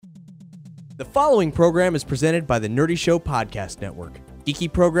The following program is presented by the Nerdy Show Podcast Network,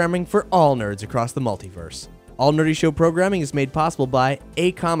 geeky programming for all nerds across the multiverse. All Nerdy Show programming is made possible by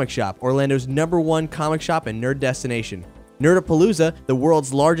A Comic Shop, Orlando's #1 comic shop and nerd destination, Nerdapalooza, the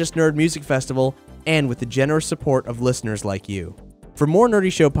world's largest nerd music festival, and with the generous support of listeners like you. For more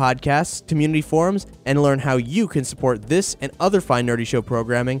Nerdy Show podcasts, community forums, and to learn how you can support this and other fine Nerdy Show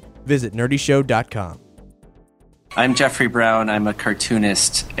programming, visit nerdyshow.com. I'm Jeffrey Brown. I'm a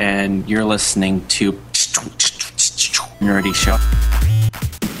cartoonist, and you're listening to Nerdy Show.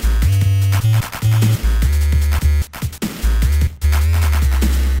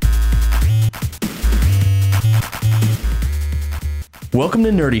 Welcome to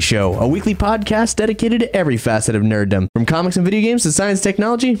Nerdy Show, a weekly podcast dedicated to every facet of nerddom. From comics and video games to science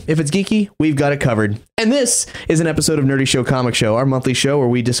technology, if it's geeky, we've got it covered. And this is an episode of Nerdy Show Comic Show, our monthly show where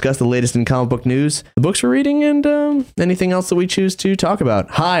we discuss the latest in comic book news, the books we're reading, and anything else that we choose to talk about.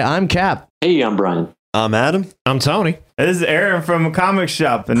 Hi, I'm Cap. Hey, I'm Brian. I'm Adam. I'm Tony. This is Aaron from a comic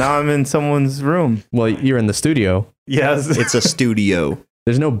shop, and now I'm in someone's room. Well, you're in the studio. Yes. It's a studio.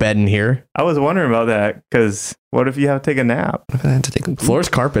 There's no bed in here. I was wondering about that, because what if you have to take a nap? What if I had to take a Floor's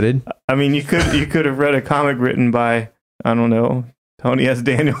carpeted. I mean, you could have read a comic written by, I don't know, Tony S.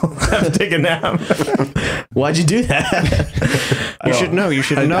 Daniel. Have to take a nap. Why'd you do that? You should know. You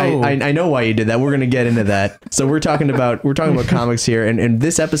should know. I know why you did that. We're going to get into that. So we're talking about comics here, and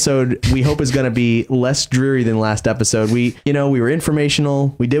this episode we hope is going to be less dreary than last episode. We were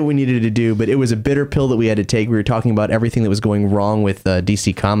informational. We did what we needed to do, but it was a bitter pill that we had to take. We were talking about everything that was going wrong with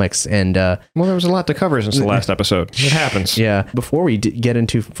DC Comics, and well, there was a lot to cover since the last episode. It happens. Yeah. Before we get in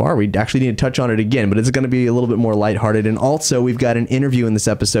too far, we actually need to touch on it again, but it's going to be a little bit more lighthearted. And also, we've got an interview in this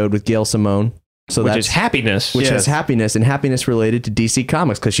episode with Gail Simone. So which is happiness. Which has happiness, and happiness related to DC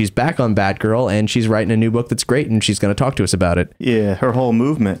Comics, because she's back on Batgirl, and she's writing a new book that's great, and she's going to talk to us about it. Yeah, her whole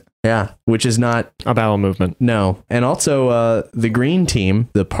movement. Yeah, which is not a bowel movement. No. And also the Green Team,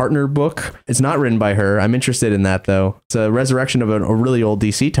 the partner book, it's not written by her. I'm interested in that, though. It's a resurrection of a really old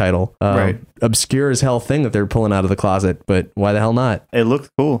DC title. Right. Obscure as hell thing that they're pulling out of the closet, but why the hell not? It looks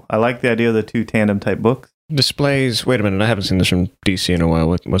cool. I like the idea of the two tandem type books. Displays, wait a minute, I haven't seen this from DC in a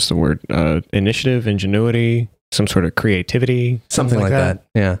while. What's the word? Initiative, ingenuity, some sort of creativity? Something like that.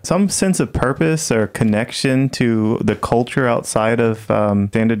 Yeah. Some sense of purpose or connection to the culture outside of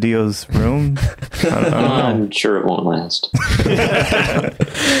Santa Dio's room. I don't know. I'm sure it won't last.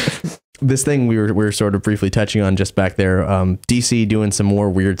 This thing we were sort of briefly touching on just back there, DC doing some more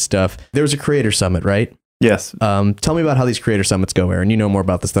weird stuff. There was a creator summit, right? Yes. Tell me about how these creator summits go, Aaron. You know more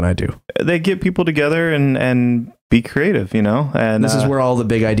about this than I do. They get people together and be creative, and this is where all the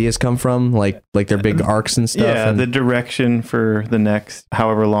big ideas come from, like their big arcs and stuff. Yeah, the direction for the next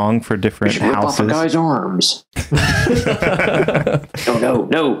however long for different rip houses. off a guy's arms.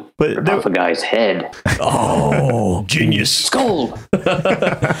 No. But rip off a guy's head. Oh, Genius. Skull.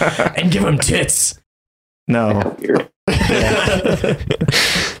 And give him tits. No.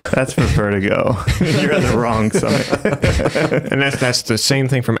 That's for Vertigo. You're at the wrong summit. And that's the same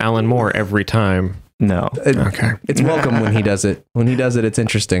thing from Alan Moore every time. No. Okay. It's welcome when he does it. When he does it, it's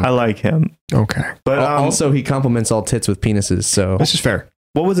interesting. I like him. Okay. But also, he compliments all tits with penises. So this is fair.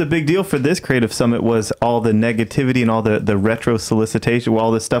 What was a big deal for this creative summit was all the negativity and all the retro solicitation,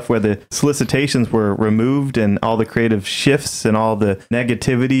 all the stuff where the solicitations were removed and all the creative shifts and all the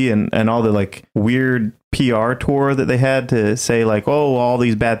negativity and all the like weird PR tour that they had to say like, oh, all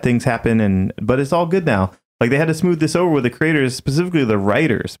these bad things happen, but it's all good now. Like they had to smooth this over with the creators, specifically the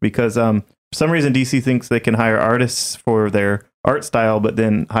writers, because for some reason DC thinks they can hire artists for their art style, but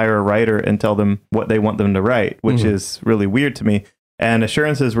then hire a writer and tell them what they want them to write, which is really weird to me. And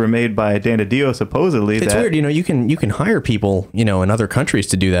assurances were made by Dan DiDio, supposedly. It's weird, you can hire people, in other countries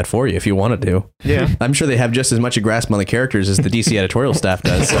to do that for you if you wanted to. Yeah. I'm sure they have just as much a grasp on the characters as the DC editorial staff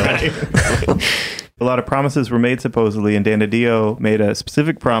does. So. Right. A lot of promises were made, supposedly, and Dan DiDio made a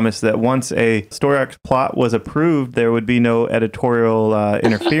specific promise that once a story arc plot was approved, there would be no editorial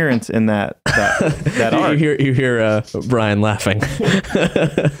interference in that arc. You hear Brian laughing.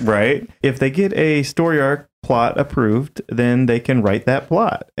 Right. If they get a story arc plot approved, then they can write that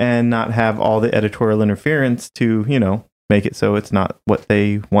plot and not have all the editorial interference to, make it so it's not what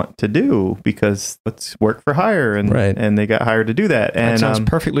they want to do, because it's work for hire and they got hired to do that. And that sounds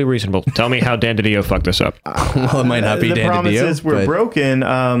perfectly reasonable. Tell me how Dan DiDio fucked this up. Well, it might not be Dan DiDio. The promises were broken,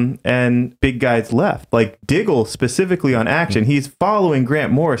 and big guys left. Like Diggle specifically on Action, he's following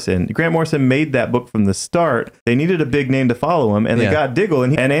Grant Morrison. Grant Morrison made that book from the start. They needed a big name to follow him, and they got Diggle.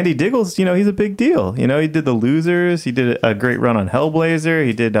 And Andy Diggle's, he's a big deal. He did The Losers. He did a great run on Hellblazer.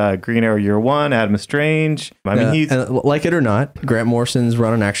 He did Green Arrow Year One, Adam Strange. I mean, he's like like it or not, Grant Morrison's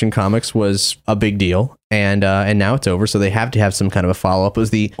run on Action Comics was a big deal. And now it's over, so they have to have some kind of a follow-up. It was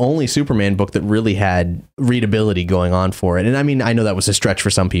the only Superman book that really had readability going on for it. And I mean, I know that was a stretch for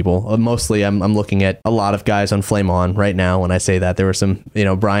some people. Mostly, I'm looking at a lot of guys on Flame On right now when I say that. There were some,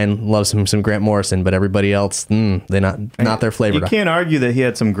 Brian loves some Grant Morrison, but everybody else, they're not their flavor. You can't argue that he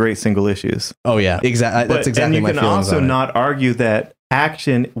had some great single issues. Oh, yeah. Exactly. That's exactly my feelings on it. And you can also not argue that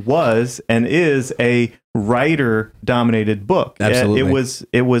Action was and is a writer-dominated book. Absolutely.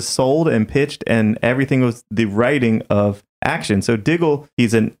 It was sold and pitched, and everything was the writing of Action. So Diggle,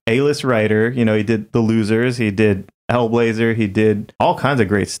 he's an A-list writer. He did The Losers, he did Hellblazer, he did all kinds of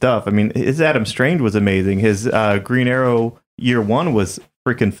great stuff. I mean, his Adam Strange was amazing. His Green Arrow Year One was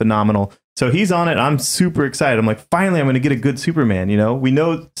freaking phenomenal. So he's on it. I'm super excited. I'm like, finally, I'm going to get a good Superman. We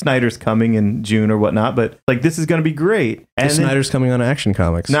know Snyder's coming in June or whatnot, but like, this is going to be great. And Snyder's coming on Action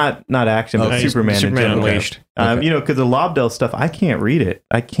Comics. Not Action, but Superman in general. Unleashed. Because the Lobdell stuff, I can't read it.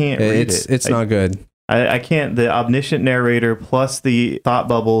 I can't read it. It's not good. I can't. The omniscient narrator plus the thought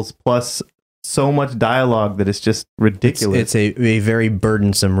bubbles plus so much dialogue that it's just ridiculous. It's a very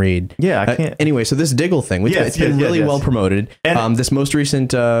burdensome read. Yeah, I can't. Anyway, so this Diggle thing, it's been really well promoted. And this most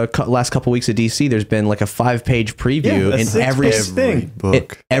recent last couple weeks of DC, there's been like a 5-page preview in every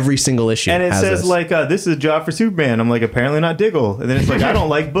book, every single issue, and it says this is a job for Superman. I'm like, apparently not Diggle. And then it's like, I don't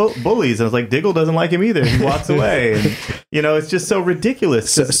like bullies. And I was like, Diggle doesn't like him either. He walks away. And, it's just so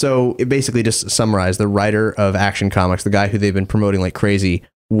ridiculous. So it basically just summarized, the writer of Action Comics, the guy who they've been promoting like crazy,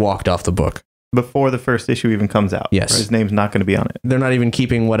 walked off the book. Before the first issue even comes out. Yes. His name's not going to be on it. They're not even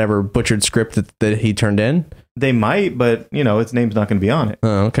keeping whatever butchered script that he turned in? They might, but, his name's not going to be on it.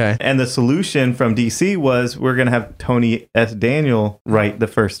 Oh, okay. And the solution from DC was, we're going to have Tony S. Daniel write the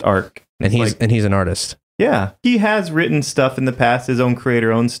first arc. And he's an artist. Yeah. He has written stuff in the past, his own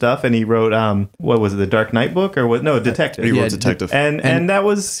creator-owned stuff, and he wrote, what was it, the Dark Knight book? Or what? No, Detective. He wrote Detective. And that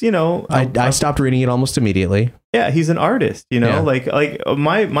was, I stopped reading it almost immediately. Yeah, he's an artist, like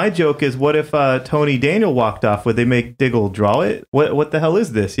my joke is, what if Tony Daniel walked off? Would they make Diggle draw it? What the hell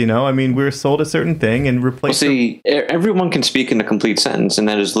is this? I mean, we're sold a certain thing and replace. Well, see, everyone can speak in a complete sentence, and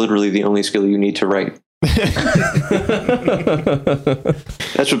that is literally the only skill you need to write.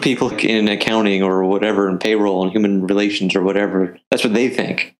 That's what people in accounting or whatever, in payroll and human relations or whatever, that's what they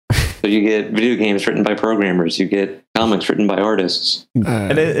think. So you get video games written by programmers, you get comics written by artists.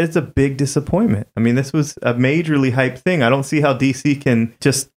 And it's a big disappointment. I mean, this was a majorly hyped thing. I don't see how DC can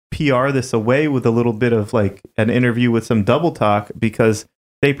just PR this away with a little bit of like an interview with some double talk, because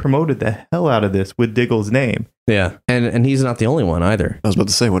they promoted the hell out of this with Diggle's name. Yeah, and he's not the only one either. I was about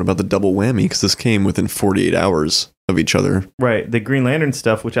to say, what about the double whammy? Because this came within 48 hours of each other. Right, the Green Lantern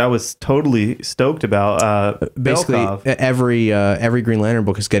stuff, which I was totally stoked about. Basically, every Green Lantern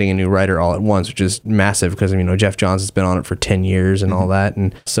book is getting a new writer all at once, which is massive because Jeff Johns has been on it for 10 years and all that.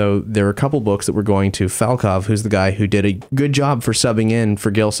 And so there were a couple books that were going to Falkov, who's the guy who did a good job for subbing in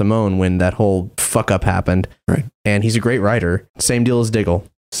for Gail Simone when that whole fuck up happened. Right, and he's a great writer. Same deal as Diggle.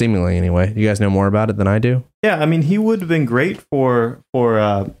 Seemingly, anyway. You guys know more about it than I do? Yeah, I mean, he would have been great for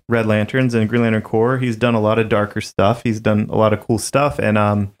Red Lanterns and Green Lantern Corps. He's done a lot of darker stuff. He's done a lot of cool stuff. And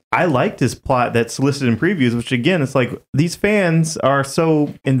I liked his plot that's listed in previews, which, again, it's like these fans are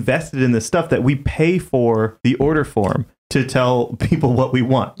so invested in this stuff that we pay for the order form to tell people what we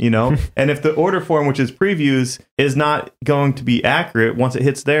want, And if the order form, which is previews, is not going to be accurate, once it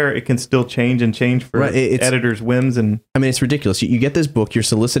hits there, it can still change for editors' whims. And I mean, it's ridiculous. You get this book, you're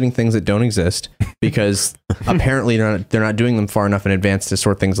soliciting things that don't exist because apparently they're not doing them far enough in advance to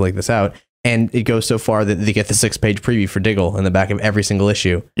sort things like this out. And it goes so far that they get the 6-page preview for Diggle in the back of every single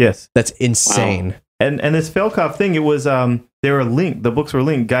issue. Yes. That's insane. Wow. And this Felkov thing, it was they were linked. The books were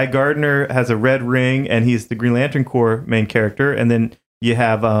linked. Guy Gardner has a red ring, and he's the Green Lantern Corps main character. And then you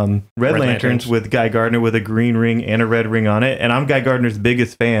have Red Lanterns with Guy Gardner with a green ring and a red ring on it. And I'm Guy Gardner's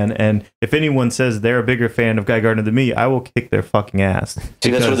biggest fan. And if anyone says they're a bigger fan of Guy Gardner than me, I will kick their fucking ass. See,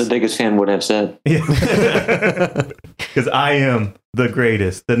 that's what the biggest fan would have said. Because I am the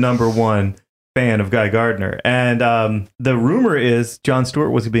greatest, the number one fan of Guy Gardner. And the rumor is Jon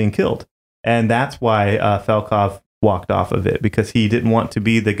Stewart was being killed. And that's why Falkov walked off of it, because he didn't want to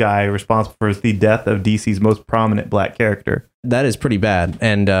be the guy responsible for the death of DC's most prominent black character. That is pretty bad.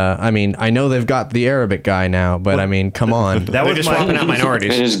 And I mean, I know they've got the Arabic guy now, but I mean, come on. They're just swapping out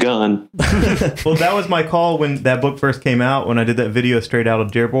minorities. And his gun. Well, that was my call when that book first came out, when I did that video straight out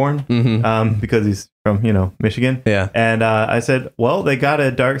of Dearborn, because he's from, Michigan. Yeah. And I said, well, they got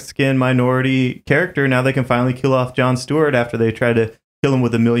a dark-skinned minority character. Now they can finally kill off Jon Stewart after they tried to kill him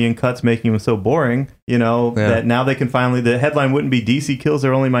with a million cuts, making him so boring, that now they can finally, the headline wouldn't be DC kills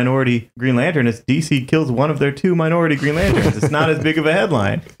their only minority Green Lantern. It's DC kills one of their 2 minority Green Lanterns. It's not as big of a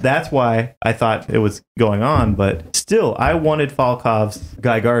headline. That's why I thought it was going on. But still, I wanted Falkov's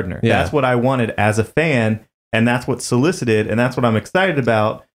Guy Gardner. Yeah. That's what I wanted as a fan. And that's what solicited. And that's what I'm excited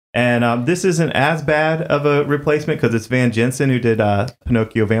about. And this isn't as bad of a replacement because it's Van Jensen who did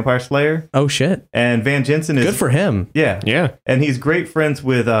Pinocchio Vampire Slayer. Oh, shit. And Van Jensen is... Good for him. Yeah. Yeah. And he's great friends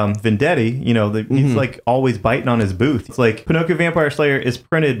with Vendetti. He's like always biting on his booth. It's like Pinocchio Vampire Slayer is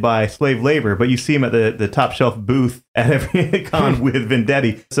printed by slave labor, but you see him at the top shelf booth at every con with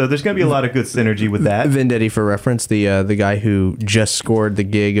Vendetti. So there's going to be a lot of good synergy with that. Vendetti, for reference, the guy who just scored the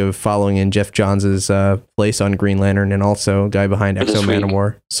gig of following in Jeff Johns' place on Green Lantern, and also guy behind Exo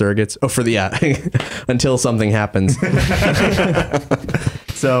Manowar. Surrogates. Oh, for the until something happens.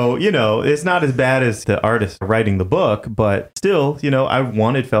 So, it's not as bad as the artist writing the book, but still, I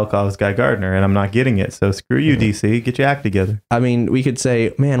wanted Falkov's Guy Gardner and I'm not getting it. So screw you, DC. Get your act together. I mean, we could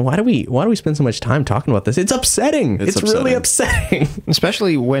say, man, why do we spend so much time talking about this? It's upsetting. It's really upsetting.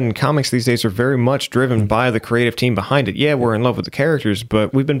 Especially when comics these days are very much driven by the creative team behind it. Yeah, we're in love with the characters,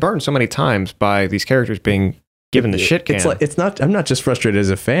 but we've been burned so many times by these characters being given the shit can. I'm not just frustrated as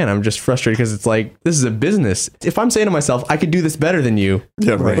a fan. I'm just frustrated because it's like, this is a business. If I'm saying to myself, I could do this better than you.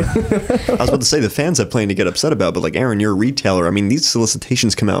 Yeah, right. I was about to say the fans have plenty to get upset about, but like Aaron, you're a retailer. I mean, these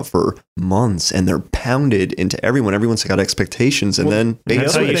solicitations come out for months and they're pounded into everyone. Everyone's got expectations, and then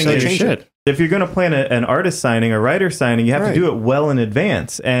that's how you say change shit. If you're going to plan an artist signing or writer signing, you have to do it well in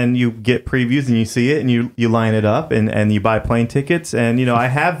advance, and you get previews and you see it and you line it up and you buy plane tickets. And, I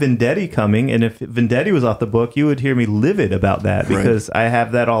have Vendetti coming, and if Vendetti was off the book, you would hear me livid about that because I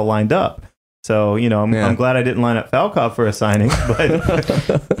have that all lined up. So, I'm glad I didn't line up Falkov for a signing,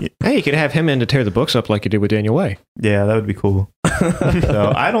 but hey, you could have him in to tear the books up like you did with Daniel Way. Yeah, that would be cool.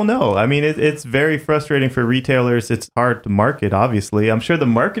 So I don't know. I mean, it's very frustrating for retailers. It's hard to market, obviously. I'm sure the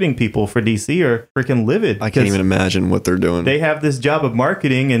marketing people for DC are freaking livid. I can't even imagine what they're doing. They have this job of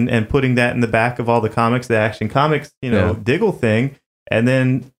marketing and putting that in the back of all the comics, the Action Comics, Diggle thing. And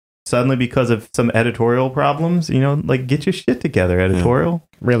then suddenly, because of some editorial problems, get your shit together, editorial.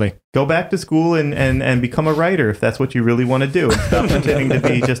 Really? Go back to school and become a writer if that's what you really want to do. Stop pretending to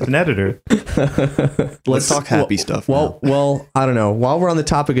be just an editor. Let's talk happy stuff. Well, I don't know. While we're on the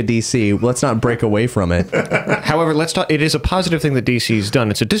topic of DC, let's not break away from it. However, let's talk. It is a positive thing that DC's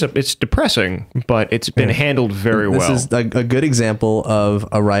done. It's depressing, but it's been handled very well. This is a good example of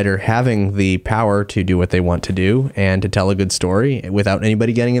a writer having the power to do what they want to do and to tell a good story without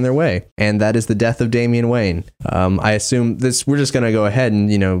anybody getting in their way. And that is the death of Damian Wayne. I assume we're just going to go ahead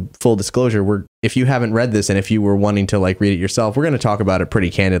and, full disclosure, if you haven't read this and if you were wanting to read it yourself, we're going to talk about it pretty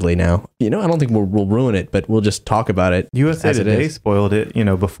candidly now. I don't think we'll ruin it, but we'll just talk about it. USA Today spoiled it,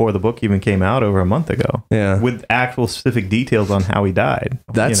 before the book even came out over a month ago. Yeah. With actual specific details on how he died.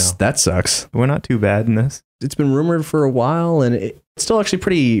 That sucks. We're not too bad in this. It's been rumored for a while, and it's still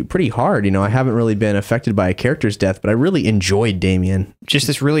actually pretty hard. I haven't really been affected by a character's death, but I really enjoyed Damian. Just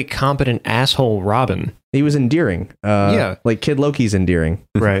this really competent asshole Robin. He was endearing. Yeah. Like Kid Loki's endearing.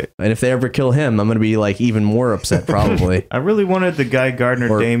 Right. And if they ever kill him, I'm going to be even more upset, probably. I really wanted the Guy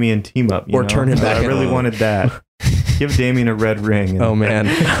Gardner-Damian team up. Or turn him back. I really wanted that. Give Damian a red ring. Oh, man.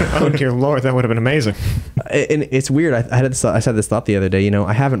 Oh, dear Lord, that would have been amazing. And it's weird. I had this thought the other day.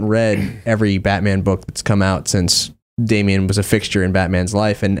 I haven't read every Batman book that's come out since Damian was a fixture in Batman's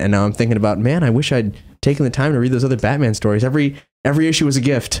life. And now I'm thinking about, man, I wish I'd taken the time to read those other Batman stories. Every issue was a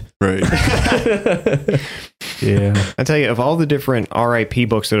gift. Right. Yeah. I tell you, of all the different RIP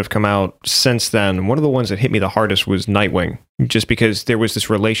books that have come out since then, one of the ones that hit me the hardest was Nightwing. Just because there was this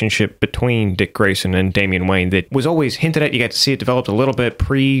relationship between Dick Grayson and Damian Wayne that was always hinted at. You got to see it developed a little bit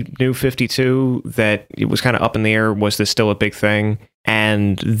pre-New 52, that it was kind of up in the air. Was this still a big thing?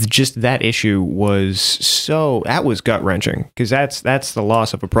 And just that issue that was gut-wrenching, because that's the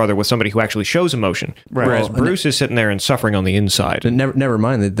loss of a brother with somebody who actually shows emotion. Right. Whereas Bruce is sitting there and suffering on the inside. Never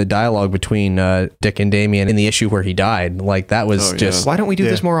mind the dialogue between Dick and Damian in the issue where he died. That was just... Why don't we do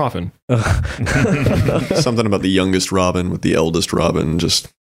this more often? Something about the youngest Robin with the eldest Robin,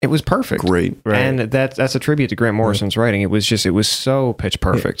 just... It was perfect. Great. Right. And that's a tribute to Grant Morrison's writing. It was so pitch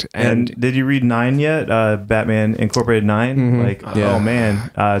perfect. And did you read 9 yet? Batman Incorporated 9? Mm-hmm. Oh man,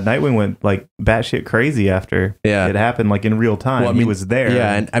 Nightwing went batshit crazy after it happened, in real time. Well, he was there.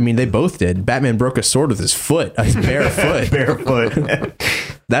 Yeah, and they both did. Batman broke a sword with his foot, his bare foot. Barefoot.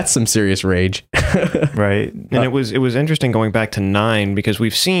 That's some serious rage. Right. And it was interesting going back to 9 because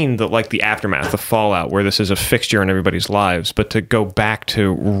we've seen the aftermath, the fallout, where this is a fixture in everybody's lives. But to go back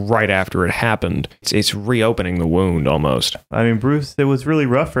to right after it happened, it's reopening the wound almost. I mean, Bruce, it was really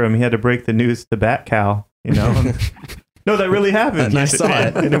rough for him. He had to break the news to Bat Cow, you know? No, that really happened. And I saw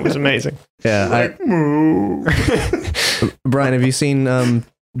it. And it was amazing. Yeah. Brian, have you seen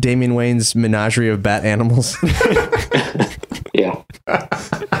Damian Wayne's menagerie of bat animals? Yeah.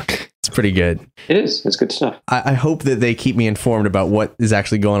 It's pretty good. It is. It's good stuff. I hope that they keep me informed about what is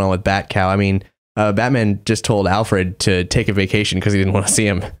actually going on with Bat Cow. I mean, Batman just told Alfred to take a vacation because he didn't want to see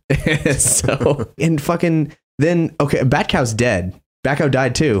him. So, and fucking then, okay, Bat Cow's dead. Bat Cow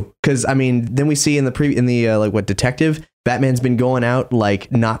died too. Because I mean, then we see in the detective, Batman's been going out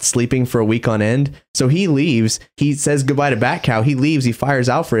like not sleeping for a week on end. So he leaves. He says goodbye to Bat Cow. He leaves. He fires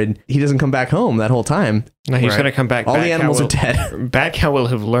Alfred. He doesn't come back home that whole time. No, he's going to come back. All the animals are dead. Bat Cow will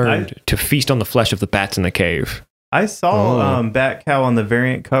have learned to feast on the flesh of the bats in the cave. I saw Bat Cow on the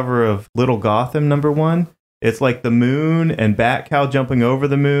variant cover of Little Gotham #1. It's like the moon and Bat Cow jumping over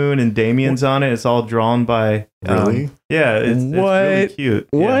the moon and Damian's on it. It's all drawn by... Really? Yeah, it's really cute.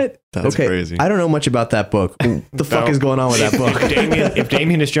 What? Yeah. That's crazy. I don't know much about that book. What the fuck is going on with that book? If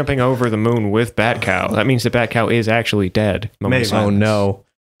Damian is jumping over the moon with Bat Cow, that means that Bat Cow is actually dead. Maybe. Oh no.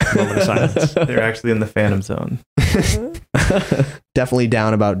 Moment of silence. They're actually in the Phantom Zone. Definitely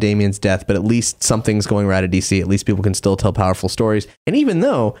down about Damian's death, but at least something's going right at DC. At least people can still tell powerful stories. And even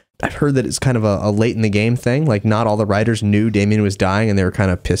though I've heard that it's kind of a late in the game thing, like not all the writers knew Damian was dying and they were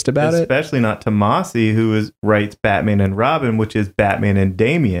kind of pissed about it. Especially not Tomasi, who writes Batman and Robin, which is Batman and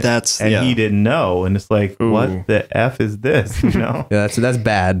Damian. He didn't know. And it's like, what the F is this? You know? Yeah, that's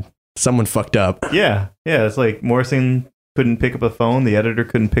bad. Someone fucked up. Yeah. Yeah. It's like Morrison couldn't pick up a phone. The editor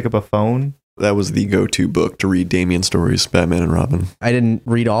couldn't pick up a phone. That was the go-to book to read Damian stories, Batman and Robin. I didn't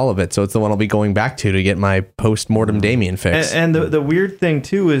read all of it, so it's the one I'll be going back to get my post-mortem Damian fix. And the weird thing,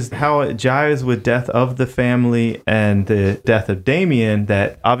 too, is how it jives with Death of the Family and the Death of Damian,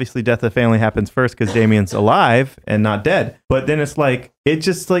 that obviously Death of the Family happens first because Damian's alive and not dead. But then it's like, it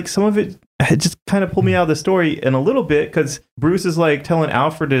just like some of it just kind of pulled me out of the story in a little bit because Bruce is like telling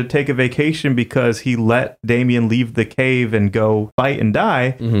Alfred to take a vacation because he let Damian leave the cave and go fight and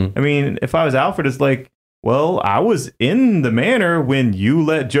die. Mm-hmm. I mean, if I was Alfred, it's like, well, I was in the manor when you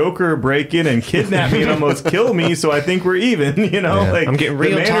let Joker break in and kidnap me and almost kill me, so I think we're even, you know? Yeah. Like, I'm getting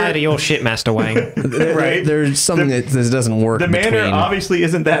real tired of your shit, Master Wayne. Right? There's something that this doesn't work. The manor obviously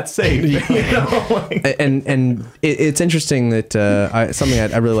isn't that safe. You know? Like, and it's interesting that something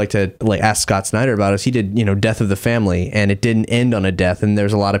I really like to ask Scott Snyder about is he did Death of the Family, and it didn't end on a death, and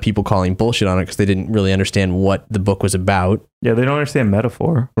there's a lot of people calling bullshit on it because they didn't really understand what the book was about. Yeah, they don't understand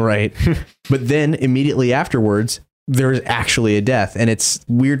metaphor. Right. But then immediately afterwards, there's actually a death, and it's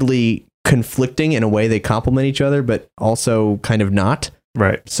weirdly conflicting in a way. They complement each other, but also kind of not.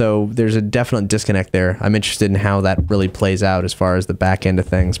 Right. So there's a definite disconnect there. I'm interested in how that really plays out as far as the back end of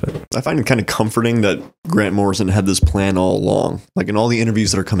things. But I find it kind of comforting that Grant Morrison had this plan all along. Like in all the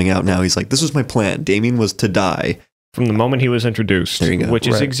interviews that are coming out now, he's like, this was my plan. Damian was to die. From the moment he was introduced, There you go. which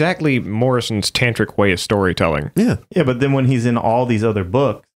is Right. exactly Morrison's tantric way of storytelling. Yeah. Yeah, but then when he's in all these other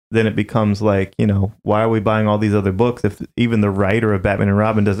books, then it becomes like, why are we buying all these other books if even the writer of Batman and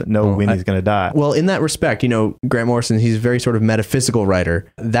Robin doesn't know when he's going to die? well, in that respect, Grant Morrison, he's a very sort of metaphysical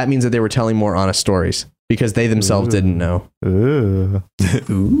writer. That means that they were telling more honest stories because they themselves didn't know. Ooh.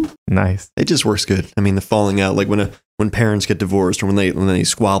 Ooh. Nice. It just works good. I mean, the falling out, like when parents get divorced or when they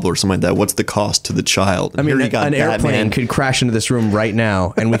squabble or something like that, what's the cost to the child? I mean, Here you got an airplane Batman. could crash into this room right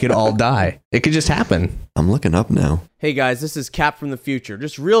now and we could all die. It could just happen. I'm looking up now. Hey guys, this is Cap from the future.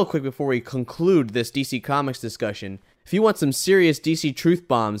 Just real quick before we conclude this DC Comics discussion, if you want some serious DC truth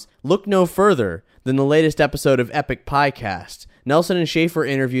bombs, look no further than the latest episode of Epic Piecast. Nelson and Schaefer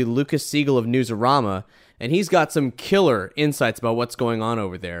interviewed Lucas Siegel of Newsarama, and he's got some killer insights about what's going on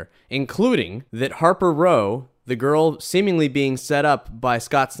over there, including that Harper Row, the girl seemingly being set up by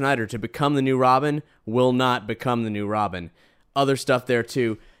Scott Snyder to become the new Robin, will not become the new Robin. Other stuff there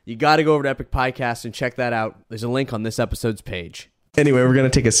too. You got to go over to Epic Podcast and check that out. There's a link on this episode's page. Anyway, we're going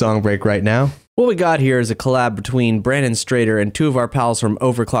to take a song break right now. What we got here is a collab between Brandon Strader and two of our pals from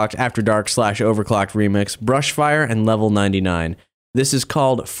Overclocked After Dark / Overclocked Remix, Brushfire and Level 99. This is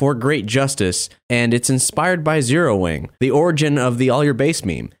called For Great Justice, and it's inspired by Zero Wing, the origin of the All Your Base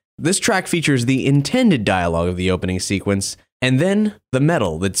meme. This track features the intended dialogue of the opening sequence, and then the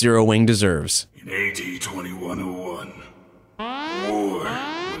medal that Zero Wing deserves. In AD 2101, war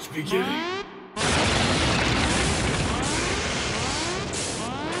was beginning.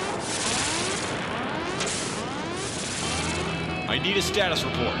 I need a status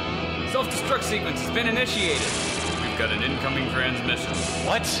report. Self-destruct sequence has been initiated. We've got an incoming transmission.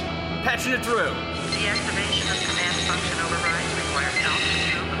 What? Patching it through. Deactivation of command function override requires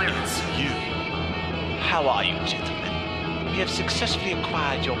altitude clearance. It's you. How are you, gentlemen? We have successfully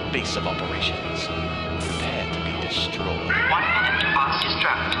acquired your base of operations. Prepare to be destroyed. 1 minute to box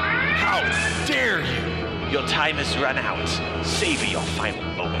destruct. How dare you! Your time has run out. Savor your final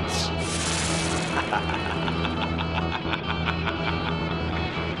moments.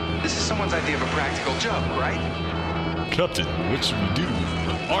 This is someone's idea of a practical joke, right? Captain, what should we do?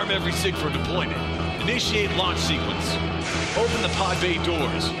 Arm every SIG for deployment. Initiate launch sequence. Open the pod bay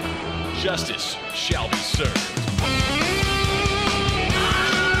doors. Justice shall be served.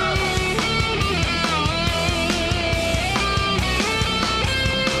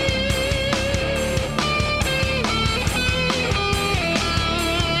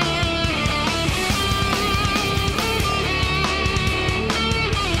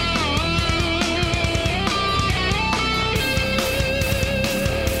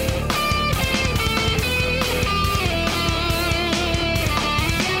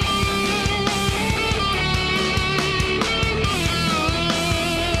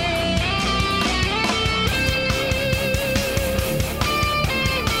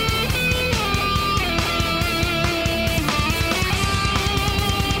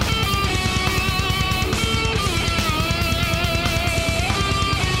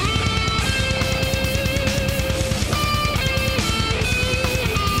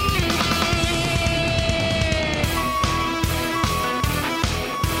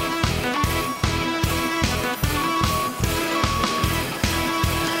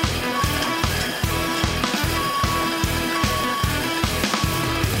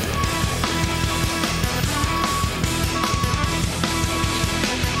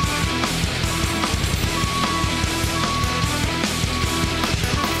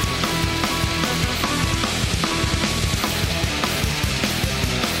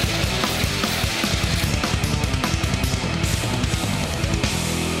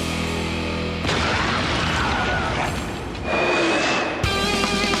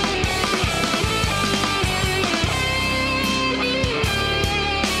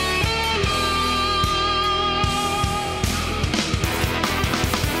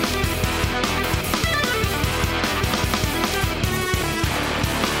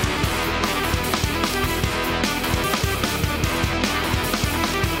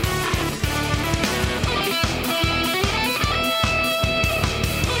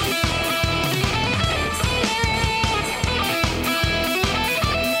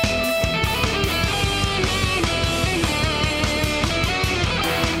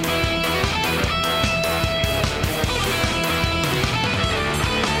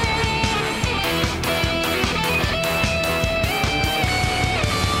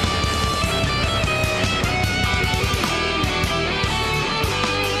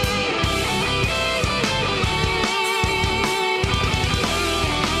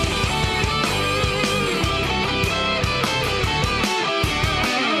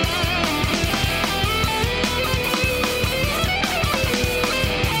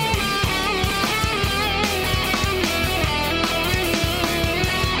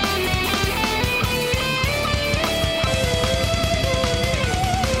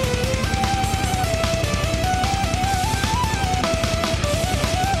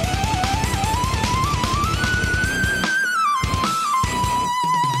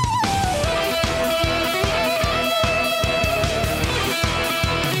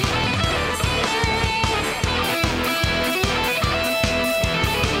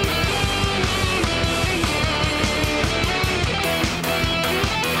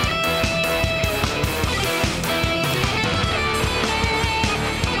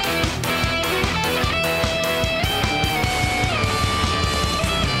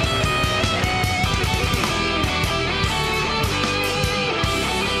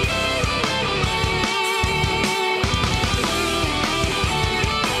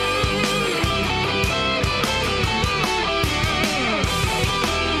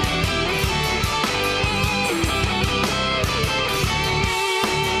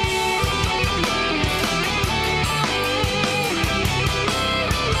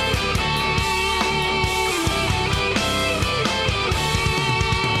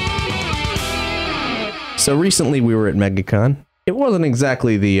 So recently we were at MegaCon. It wasn't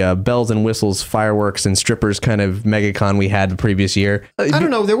exactly the bells and whistles, fireworks and strippers kind of MegaCon we had the previous year. I don't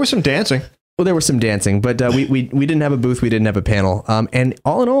know. There was some dancing. Well, there was some dancing, but we didn't have a booth. We didn't have a panel. And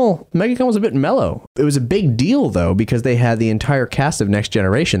all in all, MegaCon was a bit mellow. It was a big deal, though, because they had the entire cast of Next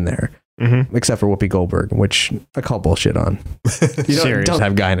Generation there. except for Whoopi Goldberg, which I call bullshit on. Don't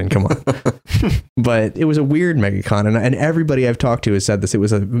have Guinan, come on. But it was a weird MegaCon, and everybody I've talked to has said this. It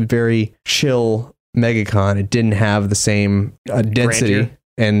was a very chill MegaCon. It didn't have the same density. Grandeur.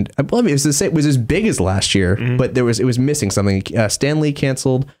 And I believe it was as big as last year, but it was missing something. Stan Lee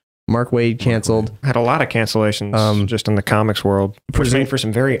canceled. Mark Waid canceled. Had a lot of cancellations just in the comics world. Which made for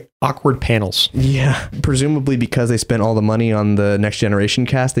some very awkward panels. Yeah. Presumably because they spent all the money on the Next Generation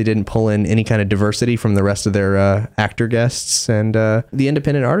cast, they didn't pull in any kind of diversity from the rest of their actor guests. And the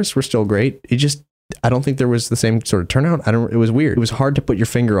independent artists were still great. I don't think there was the same sort of turnout. It was weird. It was hard to put your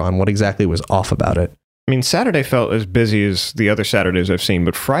finger on what exactly was off about it. I mean, Saturday felt as busy as the other Saturdays I've seen,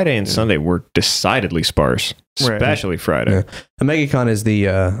 but Friday and Sunday were decidedly sparse, especially Friday. Yeah. A MegaCon is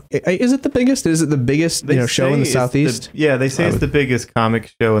is it the biggest? Is it the biggest show in the Southeast? They say it's the biggest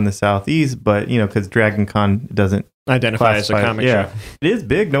comic show in the Southeast, but because Dragon Con doesn't identify as a comic show. It is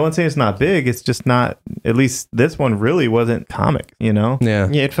big. No one's saying it's not big. It's just not, at least this one really wasn't comic, Yeah. Yeah,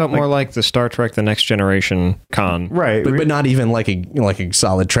 it felt more like the Star Trek The Next Generation con. Right. But not even like a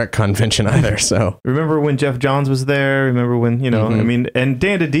solid Trek convention either. So remember when Jeff Johns was there? Remember when, I mean, and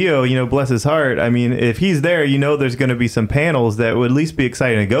Dan DiDio, bless his heart. I mean, if he's there, there's going to be some panels that would at least be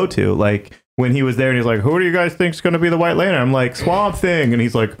exciting to go to. Like when he was there and he's like, who do you guys think is going to be the White Lantern? I'm like, Swamp Thing. And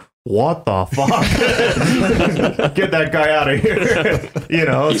he's like, what the fuck? Get that guy out of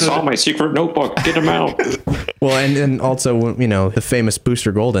here. He saw my secret notebook. Get him out. Well, and also, the famous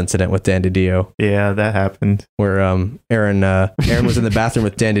Booster Gold incident with Dan DiDio. Yeah, that happened. Where Aaron was in the bathroom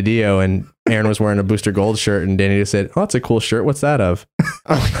with Dan DiDio, and Aaron was wearing a Booster Gold shirt, and Dan DiDio said, "Oh, it's a cool shirt. What's that of?"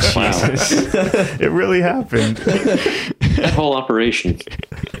 Oh, Jesus. It really happened. That whole operation.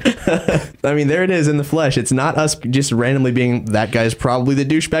 I mean, there it is in the flesh. It's not us just randomly being, that guy's probably the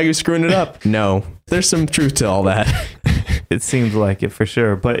douchebag who's screwing it up. No, there's some truth to all that. It seems like it for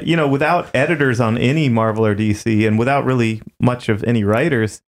sure. But, without editors on any Marvel or DC and without really much of any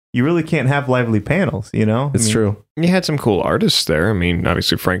writers, you really can't have lively panels, It's true. You had some cool artists there. I mean,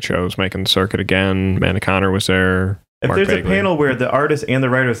 obviously Frank Cho was making the circuit again. Amanda Connor was there. If Mark there's Bagley. a panel where the artist and the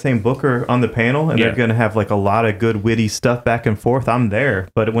writer of the same book are on the panel and they're going to have like a lot of good witty stuff back and forth, I'm there.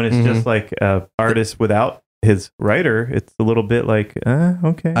 But when it's just like artist without his writer, it's a little bit like,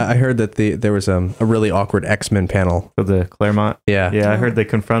 okay. I heard that there was a really awkward X-Men panel for the Claremont. Yeah. I heard they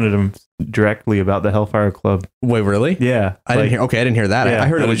confronted him directly about the Hellfire Club. Wait, really? Yeah. I didn't hear that. Yeah, I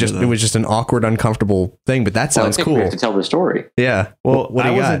heard it was just an awkward, uncomfortable thing, but that sounds cool. To tell the story. Yeah. Well,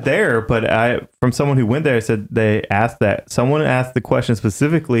 I wasn't there, but from someone who went there, said they asked that. Someone asked the question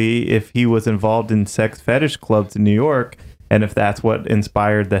specifically if he was involved in sex fetish clubs in New York and if that's what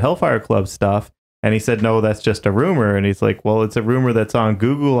inspired the Hellfire Club stuff. And he said, no, that's just a rumor. And he's like, well, it's a rumor that's on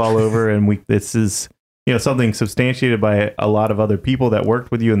Google all over. And this is, something substantiated by a lot of other people that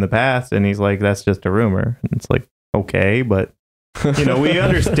worked with you in the past. And he's like, that's just a rumor. And it's like, okay, but, we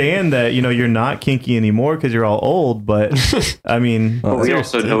understand that, you're not kinky anymore because you're all old. But I mean, we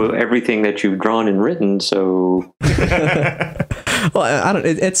also know everything that you've drawn and written. So. Well, I don't.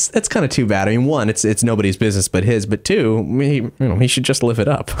 It's kind of too bad. I mean, one, it's nobody's business but his. But two, he should just live it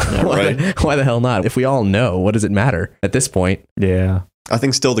up. Yeah, right. Why the hell not? If we all know, what does it matter at this point? Yeah. I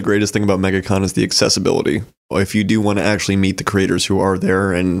think still the greatest thing about MegaCon is the accessibility. If you do want to actually meet the creators who are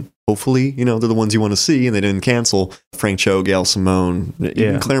there and hopefully, they're the ones you want to see and they didn't cancel. Frank Cho, Gail Simone,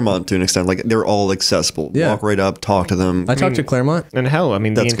 even Claremont to an extent, like they're all accessible. Yeah. Walk right up, talk to them. I talked to Claremont. And hell, I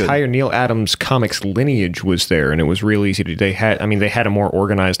mean, the entire Neil Adams comics lineage was there and it was real easy to, they had a more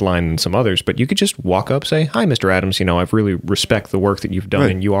organized line than some others, but you could just walk up, say, hi, Mr. Adams, I really respect the work that you've done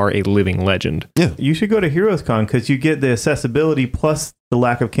and you are a living legend. Yeah. You should go to Heroes Con because you get the accessibility plus the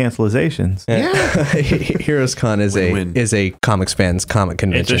lack of cancelizations. Yeah. Heroes Con is a comics fans comic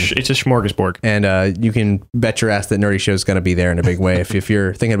convention. It's a smorgasbord. And you can bet your ass that Nerdy Show is going to be there in a big way. If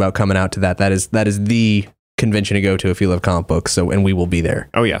you're thinking about coming out to that is the convention to go to if you love comic books. And we will be there.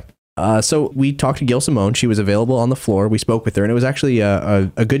 Oh, yeah. So we talked to Gail Simone. She was available on the floor. We spoke with her, and it was actually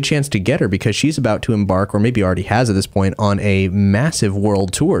a good chance to get her because she's about to embark, or maybe already has at this point, on a massive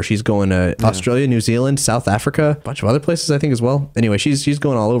world tour. She's going to Australia, New Zealand, South Africa, a bunch of other places, I think, as well. Anyway, she's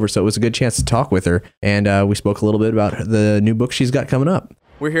going all over, so it was a good chance to talk with her. And we spoke a little bit about the new book she's got coming up.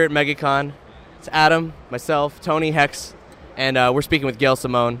 We're here at MegaCon. It's Adam, myself, Tony, Hex, and we're speaking with Gail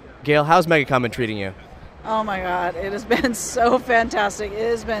Simone. Gail, how's MegaCon been treating you? Oh my God, it has been so fantastic.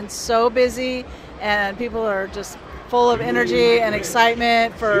 It has been so busy and people are just full of energy and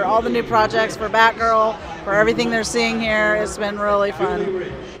excitement for all the new projects, for Batgirl, for everything they're seeing here. It's been really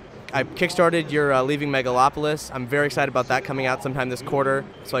fun. I kickstarted your Leaving Megalopolis. I'm very excited about that coming out sometime this quarter.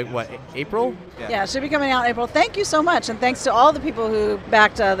 It's like, what, April? Yeah, it should be coming out in April. Thank you so much, and thanks to all the people who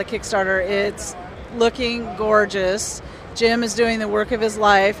backed the Kickstarter. It's looking gorgeous. Jim is doing the work of his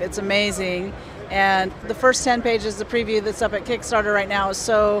life. It's amazing. And the first 10 pages, the preview that's up at Kickstarter right now, is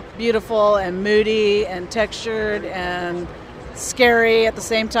so beautiful and moody and textured and scary at the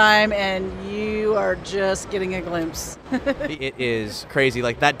same time, and you are just getting a glimpse. It is crazy.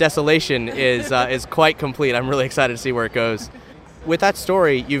 Like, that desolation is quite complete. I'm really excited to see where it goes. With that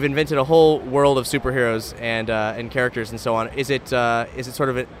story, you've invented a whole world of superheroes and characters and so on. Is it sort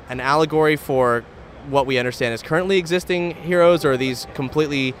of an allegory for what we understand as currently existing heroes, or are these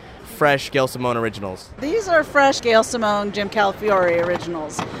completely fresh Gail Simone originals? These are fresh Gail Simone, Jim Calafiore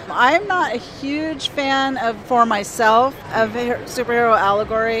originals. I'm not a huge fan for myself of superhero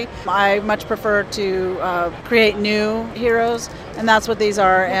allegory. I much prefer to create new heroes, and that's what these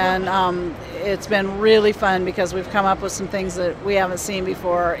are. And it's been really fun because we've come up with some things that we haven't seen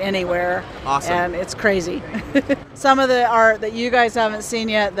before anywhere. Awesome. And it's crazy. Some of the art that you guys haven't seen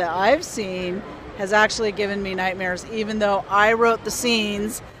yet that I've seen has actually given me nightmares, even though I wrote the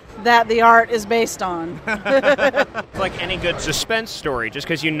scenes that the art is based on. Like any good suspense story, just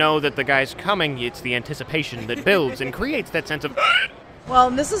because you know that the guy's coming, it's the anticipation that builds and creates that sense of... Well,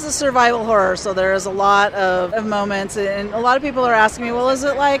 this is a survival horror, so there is a lot of moments, and a lot of people are asking me, well, is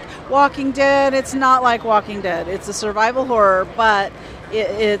it like Walking Dead? It's not like Walking Dead. It's a survival horror, but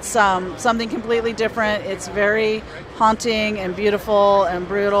it's something completely different. It's very haunting and beautiful and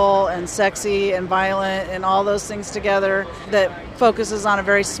brutal and sexy and violent and all those things together that focuses on a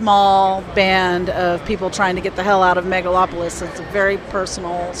very small band of people trying to get the hell out of Megalopolis. It's a very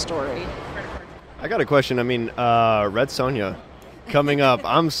personal story. I got a question. I mean, Red Sonja coming up.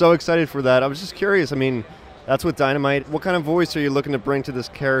 I'm so excited for that. I was just curious. I mean, that's with Dynamite. What kind of voice are you looking to bring to this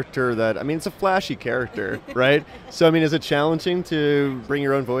character that, I mean, it's a flashy character, right? So, I mean, is it challenging to bring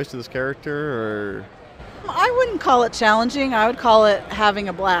your own voice to this character, or... I wouldn't call it challenging. I would call it having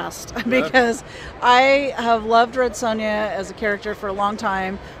a blast because I have loved Red Sonja as a character for a long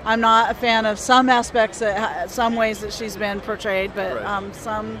time. I'm not a fan of some aspects, some ways that she's been portrayed, but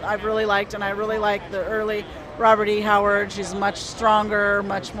some I've really liked, and I really like the early Robert E. Howard. She's much stronger,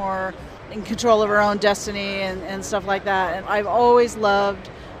 much more in control of her own destiny and stuff like that. And I've always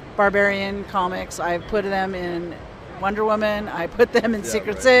loved Barbarian comics. I've put them in Wonder Woman, I put them in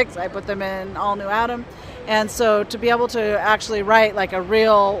Secret Six, I put them in All New Adam. And so to be able to actually write like a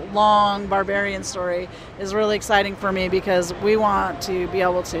real long Barbarian story is really exciting for me, because we want to be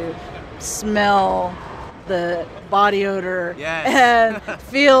able to smell the body odor and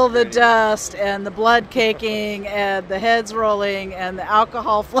feel the dust and the blood caking and the heads rolling and the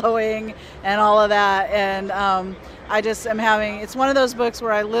alcohol flowing and all of that. And I just am it's one of those books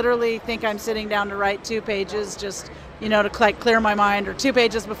where I literally think I'm sitting down to write 2 pages just, to clear my mind, or 2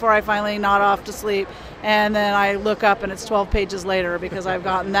 pages before I finally nod off to sleep. And then I look up and it's 12 pages later, because I've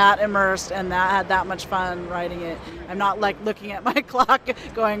gotten that immersed and had that much fun writing it. I'm not like looking at my clock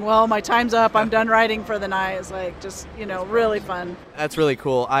going, well, my time's up, I'm done writing for the night. It's like just, really fun. That's really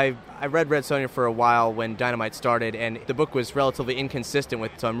cool. I read Red Sonja for a while when Dynamite started, and the book was relatively inconsistent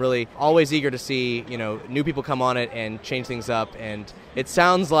with it, so I'm really always eager to see, new people come on it and change things up. And it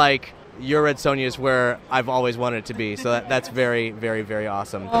sounds like your Red Sonja is where I've always wanted it to be, so that's very, very, very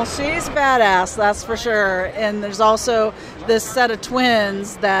awesome. Well, she's badass, that's for sure. And there's also this set of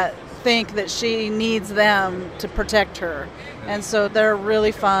twins that think that she needs them to protect her. And so they're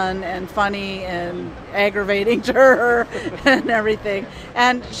really fun and funny and aggravating to her and everything.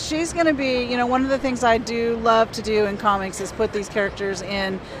 And she's going to be, one of the things I do love to do in comics is put these characters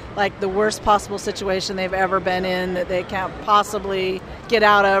in like the worst possible situation they've ever been in, that they can't possibly get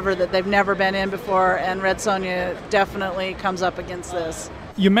out of, or that they've never been in before. And Red Sonja definitely comes up against this.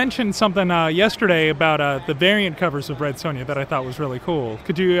 You mentioned something yesterday about the variant covers of Red Sonja that I thought was really cool.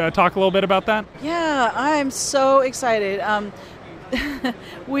 Could you talk a little bit about that? Yeah, I'm so excited.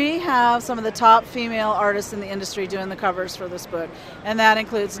 We have some of the top female artists in the industry doing the covers for this book, and that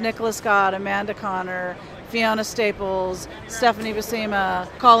includes Nicola Scott, Amanda Connor, Fiona Staples, Stephanie Buscema,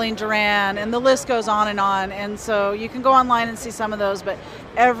 Colleen Duran, and the list goes on. And so you can go online and see some of those, but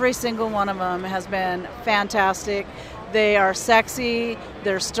every single one of them has been fantastic. They are sexy,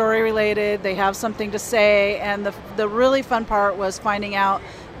 they're story related, they have something to say, and the really fun part was finding out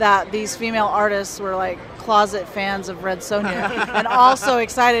that these female artists were like closet fans of Red Sonja and also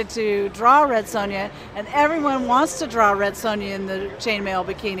excited to draw Red Sonja, and everyone wants to draw Red Sonja in the chainmail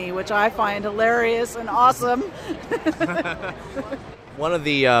bikini, which I find hilarious and awesome. One of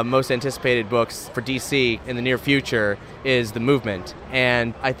the most anticipated books for DC in the near future is The Movement.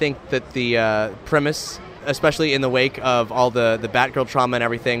 And I think that the premise, especially in the wake of all the Batgirl trauma and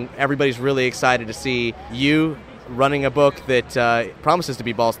everything, everybody's really excited to see you running a book that promises to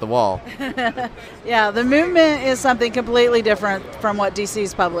be balls to the wall. Yeah, The Movement is something completely different from what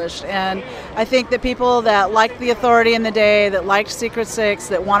DC's published. And I think that people that liked The Authority in the day, that liked Secret Six,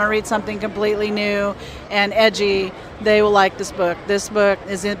 that want to read something completely new and edgy, they will like this book. This book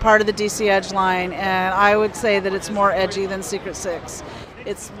is in part of the DC Edge line, and I would say that it's more edgy than Secret Six.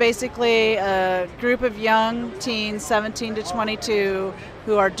 It's basically a group of young teens, 17 to 22,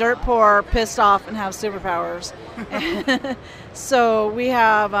 who are dirt poor, pissed off, and have superpowers. So we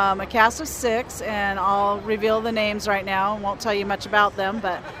have a cast of 6, and I'll reveal the names right now. Won't tell you much about them,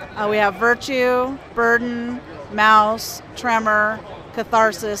 but we have Virtue, Burden, Mouse, Tremor,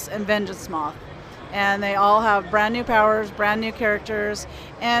 Catharsis, and Vengeance Moth. And they all have brand new powers, brand new characters,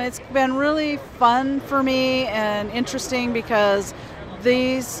 and it's been really fun for me and interesting because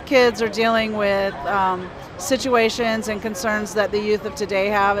these kids are dealing with situations and concerns that the youth of today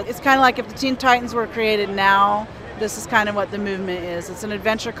have. It's kind of like if the Teen Titans were created now, this is kind of what The Movement is. It's an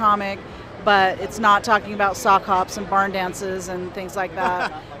adventure comic, but it's not talking about sock hops and barn dances and things like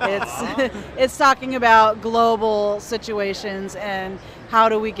that. It's talking about global situations and how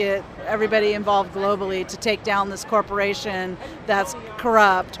do we get everybody involved globally to take down this corporation that's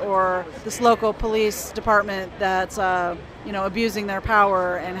corrupt or this local police department that's abusing their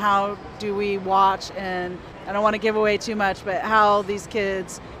power, and how do we watch, and I don't want to give away too much, but how these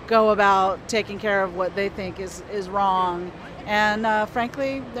kids go about taking care of what they think is wrong. And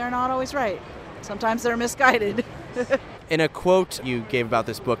frankly, they're not always right. Sometimes they're misguided. In a quote you gave about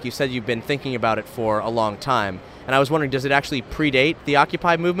this book, you said you've been thinking about it for a long time. And I was wondering, does it actually predate the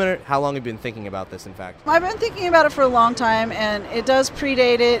Occupy movement? Or how long have you been thinking about this, in fact? I've been thinking about it for a long time, and it does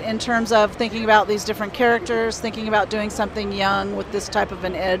predate it in terms of thinking about these different characters, thinking about doing something young with this type of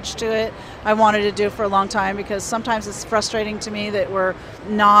an edge to it. I wanted to do it for a long time because sometimes it's frustrating to me that we're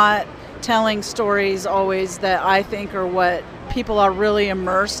not telling stories always that I think are what people are really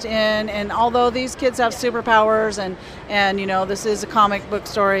immersed in. And although these kids have superpowers and this is a comic book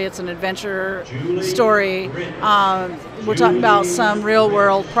story, it's an adventure story, we're talking about some real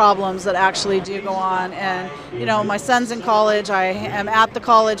world problems that actually do go on. And my son's in college. I am at the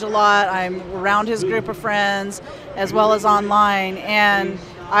college a lot. I'm around his group of friends as well as online, and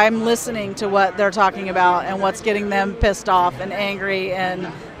I'm listening to what they're talking about and what's getting them pissed off and angry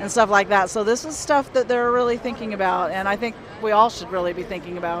and stuff like that. So this is stuff that they're really thinking about, and I think we all should really be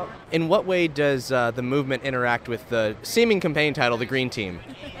thinking about. In what way does The Movement interact with the seeming campaign title, The Green Team?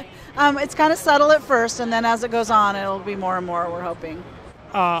 It's kind of subtle at first, and then as it goes on, it'll be more and more, we're hoping.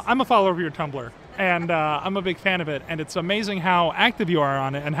 I'm a follower of your Tumblr, and I'm a big fan of it, and it's amazing how active you are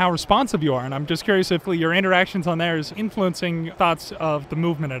on it and how responsive you are, and I'm just curious if your interactions on there is influencing thoughts of the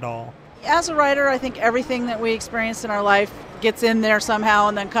movement at all. As a writer, I think everything that we experience in our life gets in there somehow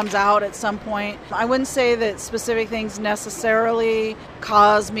and then comes out at some point. I wouldn't say that specific things necessarily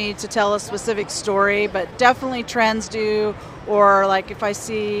cause me to tell a specific story, but definitely trends do. Or like if I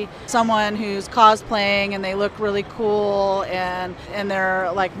see someone who's cosplaying and they look really cool and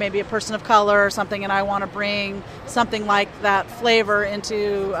they're like maybe a person of color or something, and I want to bring something like that flavor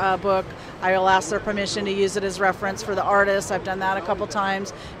into a book, I will ask their permission to use it as reference for the artist. I've done that a couple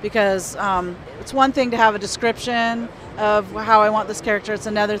times because it's one thing to have a description of how I want this character. It's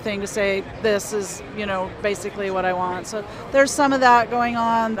another thing to say this is, basically what I want. So there's some of that going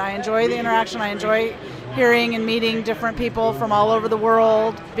on. I enjoy the interaction. I enjoy hearing and meeting different people from all over the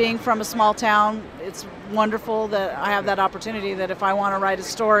world. Being from a small town, it's wonderful that I have that opportunity, that if I want to write a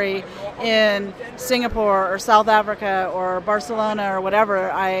story in Singapore or South Africa or Barcelona or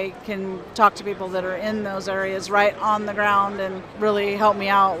whatever, I can talk to people that are in those areas right on the ground and really help me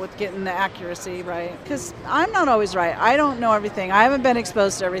out with getting the accuracy right. Because I'm not always right. I don't know everything. I haven't been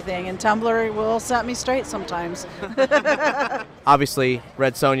exposed to everything, and Tumblr will set me straight sometimes. Obviously,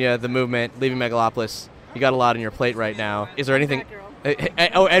 Red Sonja, The Movement, Leaving Megalopolis, you got a lot on your plate right now. Is there anything...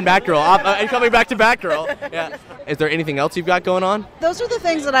 and Batgirl. And coming back to Batgirl. Yeah. Is there anything else you've got going on? Those are the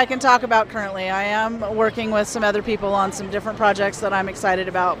things that I can talk about currently. I am working with some other people on some different projects that I'm excited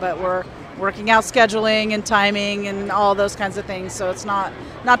about, but we're working out scheduling and timing and all those kinds of things, so it's not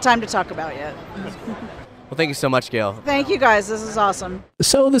time to talk about yet. Well, thank you so much, Gail. Thank you, guys. This is awesome.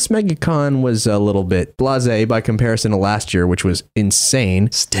 So this MegaCon was a little bit blasé by comparison to last year, which was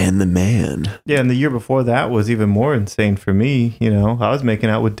insane. Stan the man. Yeah, and the year before that was even more insane for me. I was making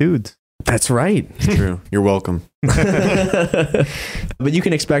out with dudes. That's right. It's true. You're welcome. But you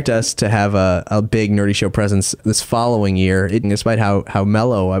can expect us to have a big Nerdy Show presence this following year. Despite how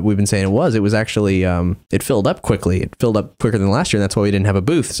mellow we've been saying it was actually, it filled up quickly. It filled up quicker than last year, and that's why we didn't have a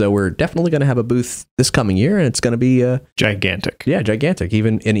booth. So we're definitely going to have a booth this coming year, and it's going to be gigantic. Yeah, gigantic.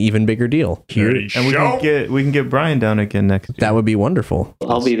 An even bigger deal. Here. And we can get Brian down again next year. That would be wonderful.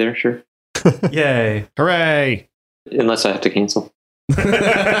 I'll be there, sure. Yay. Hooray. Unless I have to cancel.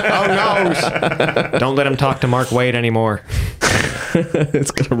 Oh, no. Don't let him talk to Mark Waid anymore.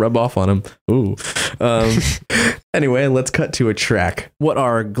 It's going to rub off on him. Ooh. Anyway, let's cut to a track. What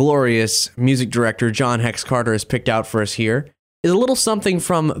our glorious music director, John Hex Carter, has picked out for us here is a little something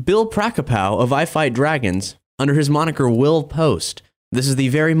from Bill Prakapow of I Fight Dragons under his moniker Will Post. This is the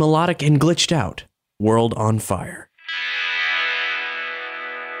very melodic and glitched out World on Fire.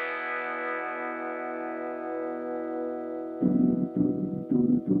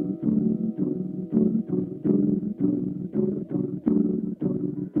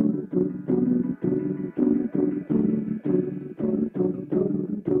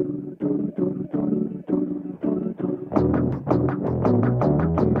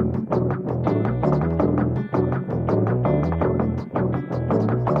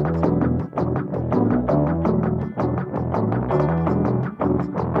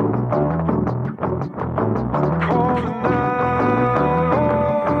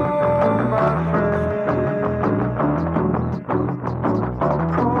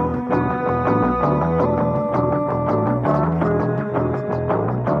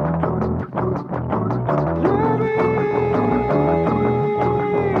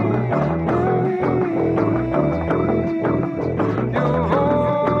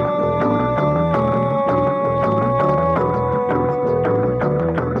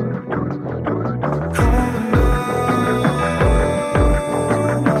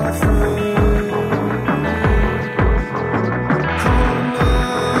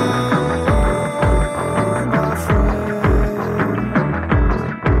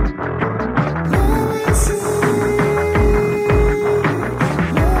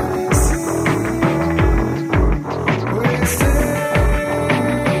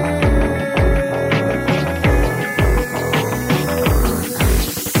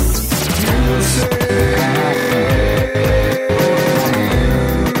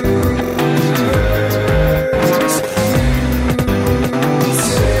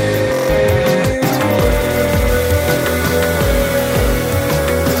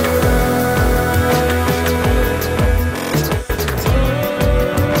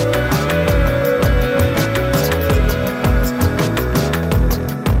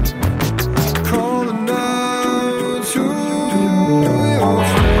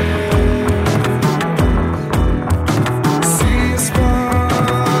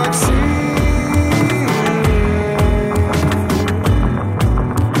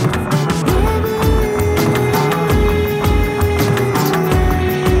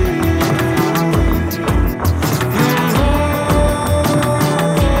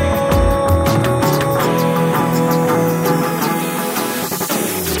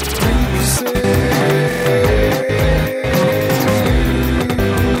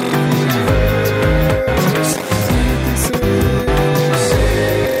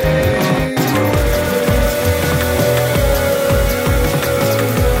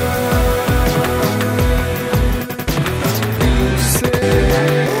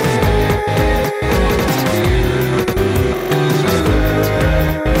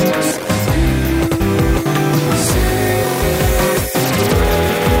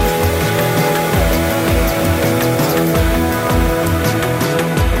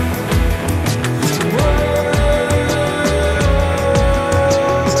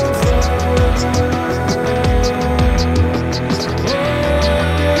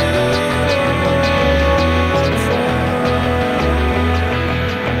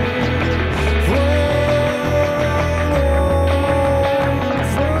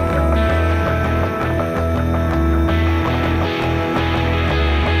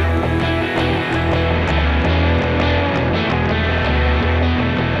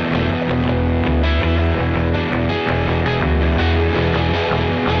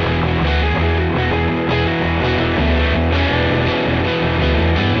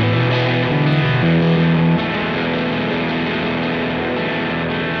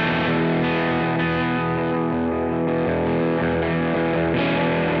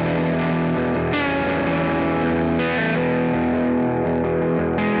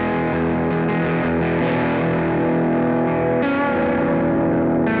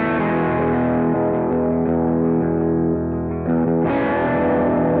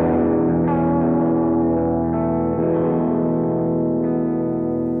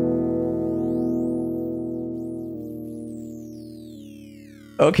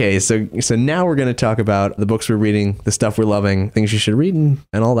 Okay, so now we're going to talk about the books we're reading, the stuff we're loving, things you should read, and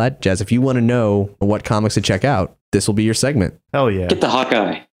all that jazz. If you want to know what comics to check out, this will be your segment. Hell yeah. Get the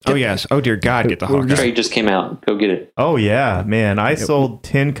Hawkeye. Oh, yes. Oh, dear God, get the Hawkeye. Trade just came out. Go get it. Oh, yeah, man. I sold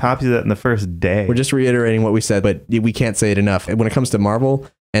 10 copies of that in the first day. We're just reiterating what we said, but we can't say it enough. When it comes to Marvel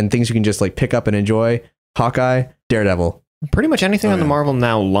and things you can just like pick up and enjoy, Hawkeye, Daredevil. Pretty much anything on the Marvel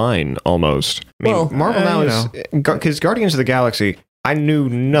Now line, almost. I mean, Marvel Now is... Because Guardians of the Galaxy, I knew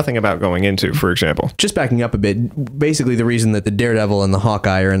nothing about going into, for example. Just backing up a bit, basically the reason that the Daredevil and the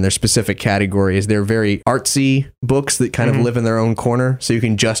Hawkeye are in their specific category is they're very artsy books that kind of live in their own corner, so you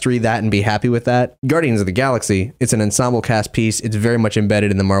can just read that and be happy with that. Guardians of the Galaxy, it's an ensemble cast piece. It's very much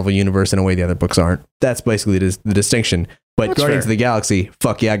embedded in the Marvel universe in a way the other books aren't. That's basically the distinction. But That's Guardians fair. of the Galaxy,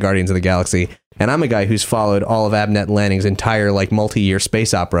 fuck yeah, Guardians of the Galaxy. And I'm a guy who's followed all of Abnett Lanning's entire like multi-year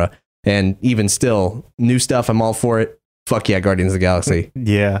space opera, and even still, new stuff, I'm all for it. Fuck yeah, Guardians of the Galaxy.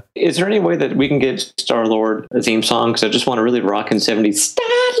 Yeah. Is there any way that we can get Star-Lord a theme song? Because I just want to really rock in 70s.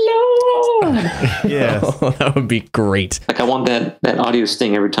 Star-Lord! Yes. Oh, that would be great. Like, I want that audio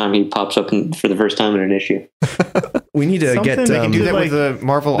sting every time he pops up for the first time in an issue. We need to get... They can do that like with the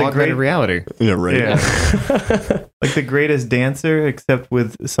Marvel augmented reality. Yeah, right. Yeah. Like The Greatest Dancer, except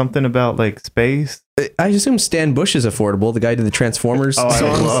with something about like space. I assume Stan Bush is affordable, the guy who did the Transformers Oh,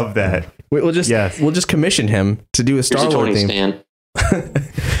 songs. I love that. We'll just commission him to do a Here's a Star-Lord Tony theme. Stan.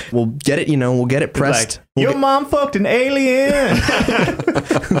 We'll get it, we'll get it pressed. Like, your mom fucked an alien.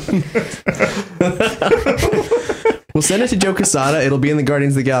 We'll send it to Joe Quesada. It'll be in the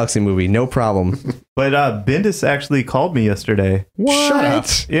Guardians of the Galaxy movie. No problem. But Bendis actually called me yesterday. What? Shut up.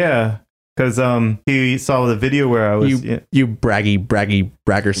 Yeah. Because he saw the video where I was... You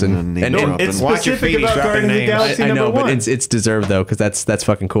braggerson. And it's Watch your specific feet, he's about dropping Guardians of the names. Galaxy I know, number but one. it's deserved though, because that's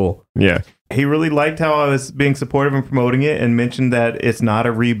fucking cool. Yeah. He really liked how I was being supportive and promoting it, and mentioned that it's not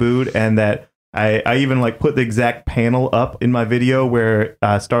a reboot, and that I even like put the exact panel up in my video where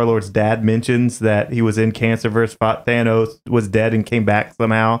Star-Lord's dad mentions that he was in Cancerverse, fought Thanos, was dead, and came back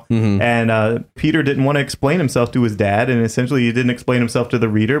somehow. Mm-hmm. And Peter didn't want to explain himself to his dad, and essentially he didn't explain himself to the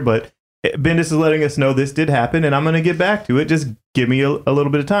reader, but Bendis is letting us know this did happen, and I'm going to get back to it. Just give me a little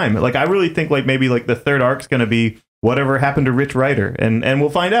bit of time. Like, I really think like maybe like the third arc's going to be whatever happened to Rich Rider, and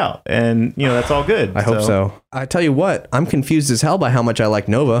we'll find out. And that's all good. I hope so. I tell you what, I'm confused as hell by how much I like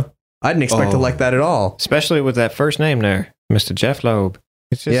Nova. I didn't expect to like that at all. Especially with that first name there, Mr. Jeff Loeb.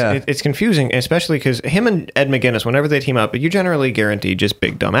 It's just, it's confusing, especially because him and Ed McGuinness, whenever they team up, you generally guarantee just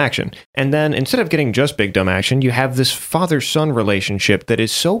big dumb action. And then instead of getting just big dumb action, you have this father-son relationship that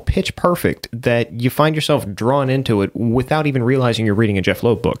is so pitch perfect that you find yourself drawn into it without even realizing you're reading a Jeff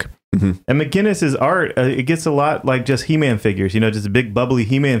Loeb book. Mm-hmm. And McGuinness's art, it gets a lot like just He-Man figures, just big bubbly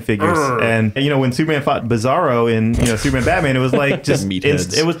He-Man figures. And when Superman fought Bizarro in Superman Batman, it was like just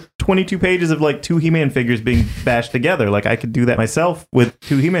it was 22 pages of like two He-Man figures being bashed together. Like I could do that myself with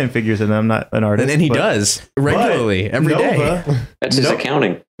two He-Man figures, and I'm not an artist. And he does regularly every day. That's his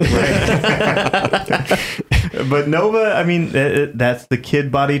accounting. Right. But Nova, I mean, that's the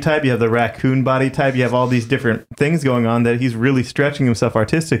kid body type. You have the raccoon body type. You have all these different things going on that he's really stretching himself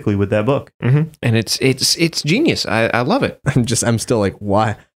artistically with that book. Mm-hmm. And it's genius. I love it. I'm still like,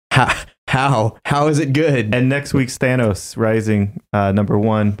 why? How is it good? And next week's Thanos Rising,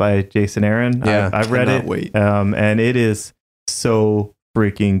 #1 by Jason Aaron. Yeah, I've read it. Wait. And it is so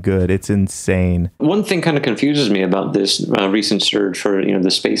freaking good. It's insane. One thing kind of confuses me about this recent surge for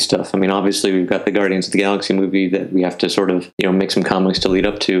the space stuff. I mean, obviously we've got the Guardians of the Galaxy movie that we have to sort of make some comics to lead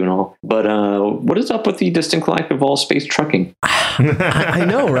up to and all. But what is up with the distinct lack of all space trucking? I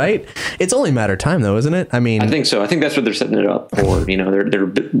know, right? It's only a matter of time, though, isn't it? I mean, I think so. I think that's what they're setting it up for. They're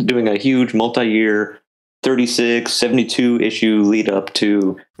doing a huge multi-year 36, 72 issue lead up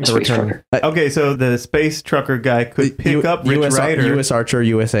to a space trucker. Okay, so the space trucker guy could pick up Rich Rider. U.S. Archer,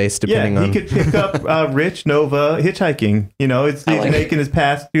 U.S. Ace, depending on... he could pick up Rich Nova hitchhiking. He's making his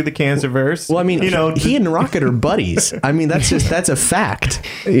pass through the Cancerverse. Well, I mean, he and Rocket are buddies. I mean, that's a fact.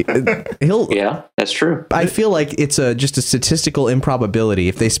 Yeah, that's true. I feel like it's just a statistical improbability.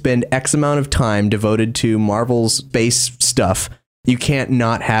 If they spend X amount of time devoted to Marvel's space stuff, you can't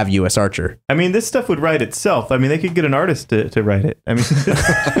not have U.S. Archer. I mean, this stuff would write itself. I mean, they could get an artist to write it. I mean,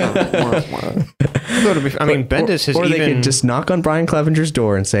 Bendis has or they could just knock on Brian Clevenger's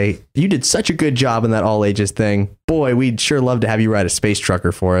door and say, "You did such a good job in that all ages thing. Boy, we'd sure love to have you write a space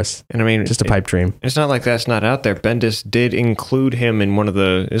trucker for us." And I mean, just a pipe dream. It's not like that's not out there. Bendis did include him in one of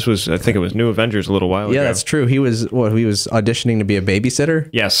the. I think it was New Avengers a little while ago. Yeah, that's true. He was auditioning to be a babysitter.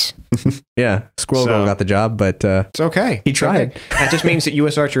 Yes. Yeah, Squirrel Girl got the job, but it's okay. He tried. Okay. That just means that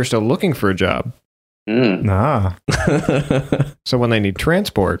U.S. Archer is still looking for a job. Nah. So when they need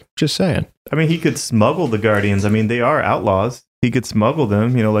transport, just saying. I mean, he could smuggle the Guardians. I mean, they are outlaws. He could smuggle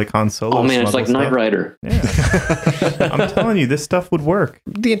them, like Han Solo. Oh man, it's like stuff. Knight Rider. Yeah. I'm telling you, this stuff would work.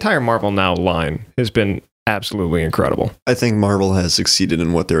 The entire Marvel Now line has been absolutely incredible. I think Marvel has succeeded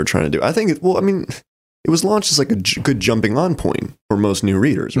in what they were trying to do. I think, it was launched as like a good jumping on point for most new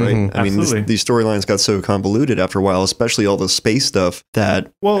readers, right? Mm-hmm, I mean, these storylines got so convoluted after a while, especially all the space stuff,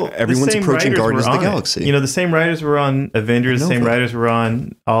 that everyone's approaching Guardians of the Galaxy. The same writers were on Avengers, the same writers were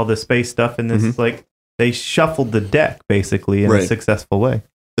on all the space stuff, and this is like, they shuffled the deck, basically, in a successful way.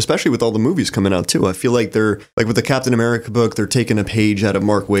 Especially with all the movies coming out, too. I feel like they're, like with the Captain America book, they're taking a page out of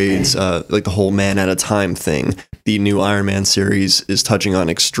Mark Waid's, like the whole man at a time thing. The new Iron Man series is touching on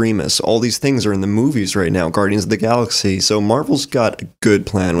extremists. All these things are in the movies right now, Guardians of the Galaxy. So Marvel's got a good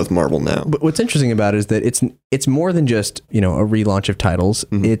plan with Marvel Now. But what's interesting about it is that it's more than just, a relaunch of titles.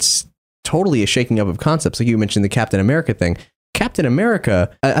 It's totally a shaking up of concepts. Like you mentioned the Captain America thing. Captain America,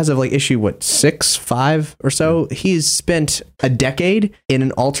 as of like issue 6, 5 or so, he's spent a decade in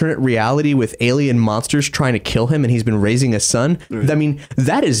an alternate reality with alien monsters trying to kill him, and he's been raising a son. I mean,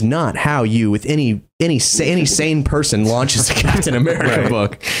 that is not how you, with any sane person, launches a Captain America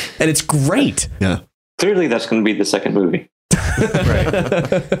book, and it's great. Yeah, clearly that's going to be the second movie.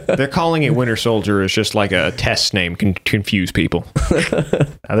 They're calling it Winter Soldier is just like a test name, can confuse people.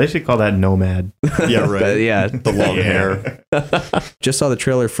 They should call that Nomad. Yeah, right. Yeah, the long hair. Just saw the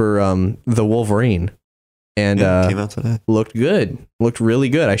trailer for the Wolverine, and came out today. Looked good. Looked really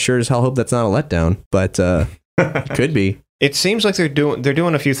good. I sure as hell hope that's not a letdown, but it could be. It seems like they're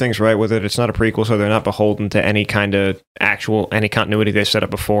doing a few things right with it. It's not a prequel, so they're not beholden to any kind of any continuity they set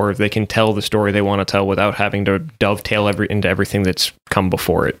up before. They can tell the story they want to tell without having to dovetail into everything that's come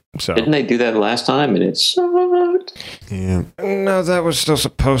before it. So didn't they do that last time and it sucked? Yeah. No, that was still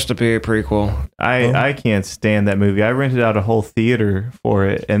supposed to be a prequel. I can't stand that movie. I rented out a whole theater for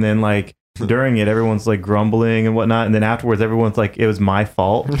it, and then like during it, everyone's like grumbling and whatnot, and then afterwards, everyone's like, it was my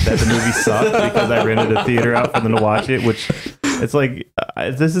fault that the movie sucked because I rented a theater out for them to watch it, which it's like,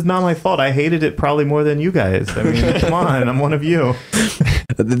 this is not my fault. I hated it probably more than you guys. I mean, come on, I'm one of you.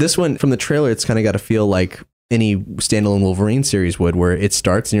 This one, from the trailer, it's kind of got to feel like any standalone Wolverine series would, where it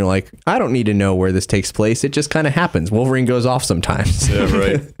starts and you're like, I don't need to know where this takes place. It just kind of happens. Wolverine goes off sometimes. Yeah,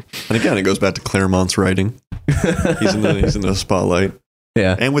 right. And again, it goes back to Claremont's writing. He's in the spotlight.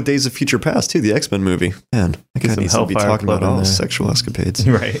 Yeah. And with Days of Future Past, too, the X-Men movie. Man, I guess needs to be talking about all sexual escapades.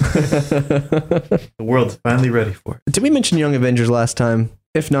 Right. The world's finally ready for it. Did we mention Young Avengers last time?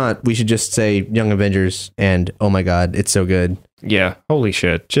 If not, we should just say Young Avengers and oh my god, it's so good. Yeah, holy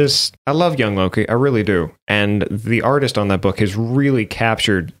shit. I love Young Loki, I really do. And the artist on that book has really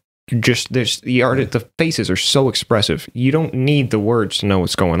captured the faces are so expressive. You don't need the words to know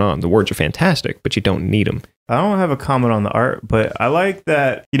what's going on. The words are fantastic, but you don't need them. I don't have a comment on the art, but I like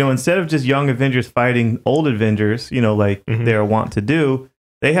that, instead of just young Avengers fighting old Avengers, like they're wont to do,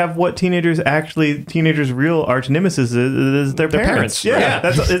 they have what teenagers' real arch nemesis is their parents. Yeah,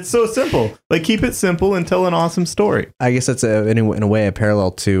 it's so simple. Like, keep it simple and tell an awesome story. I guess that's in a way a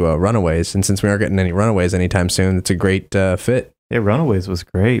parallel to Runaways, and since we aren't getting any Runaways anytime soon, it's a great fit. Yeah, Runaways was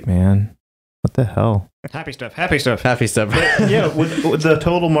great, man. What the hell? Happy stuff. Yeah, with the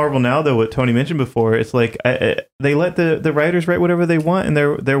total Marvel Now, though, what Tony mentioned before, it's like they let the writers write whatever they want, and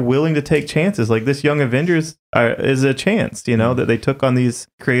they're willing to take chances. Like this Young Avengers is a chance, that they took on these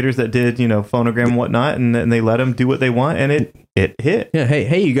creators that did, Phonogram and whatnot, and they let them do what they want, and it hit. Yeah,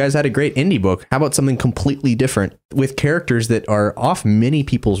 hey, you guys had a great indie book. How about something completely different with characters that are off many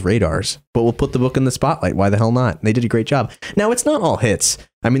people's radars, but we'll put the book in the spotlight? Why the hell not? They did a great job. Now, it's not all hits.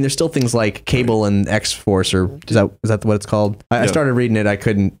 I mean, there's still things like Cable and X-Force, or is that what it's called? I started reading it. I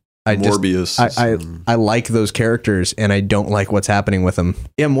couldn't. Morbius. I like those characters, and I don't like what's happening with them.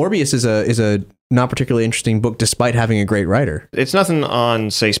 Yeah, Morbius is a not particularly interesting book, despite having a great writer. It's nothing on,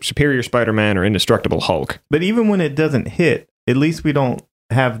 say, Superior Spider-Man or Indestructible Hulk. But even when it doesn't hit, at least we don't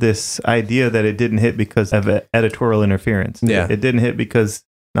have this idea that it didn't hit because of editorial interference. Yeah, it didn't hit because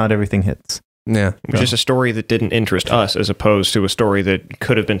not everything hits. Yeah. Just a story that didn't interest us, as opposed to a story that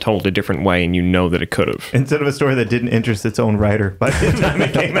could have been told a different way, and that it could have. Instead of a story that didn't interest its own writer by the time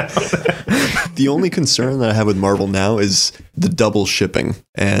it came out. The only concern that I have with Marvel Now is the double shipping.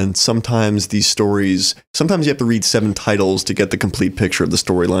 And sometimes these stories, you have to read 7 titles to get the complete picture of the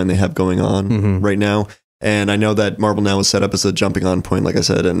storyline they have going on right now. And I know that Marvel Now is set up as a jumping on point, like I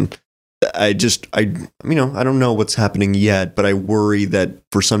said, and I don't know what's happening yet, but I worry that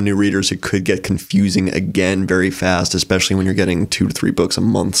for some new readers, it could get confusing again very fast, especially when you're getting 2 to 3 books a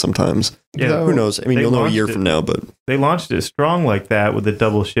month sometimes. Yeah, who knows? I mean, you'll know a year from now, but they launched it strong like that with the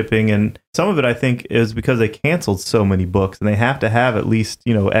double shipping, and some of it I think is because they canceled so many books, and they have to have at least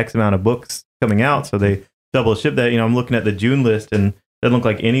X amount of books coming out, so they double ship that. I'm looking at the June list, and it doesn't look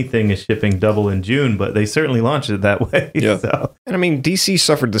like anything is shipping double in June, but they certainly launched it that way. Yeah. So. And I mean, DC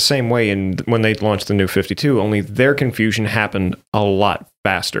suffered the same way when they launched the New 52, only their confusion happened a lot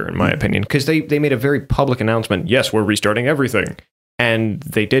faster, in my opinion, because they made a very public announcement, yes, we're restarting everything. And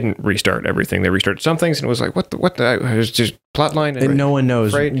they didn't restart everything. They restarted some things, and it was like, what the it was just plotline. And no one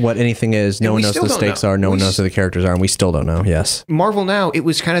knows what anything is. No one knows what the stakes are. No one knows who the characters are, and we still don't know. Yes. Marvel now, it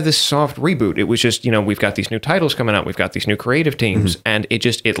was kind of this soft reboot. It was just, we've got these new titles coming out. We've got these new creative teams, and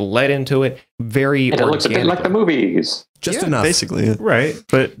it led into it very and it looks a bit like the movies. Just enough. Basically. Yeah. Right.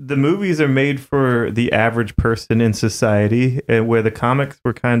 But the movies are made for the average person in society, where the comics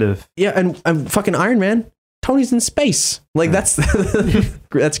were kind of... Yeah, and fucking Iron Man. Tony's in space. Like that's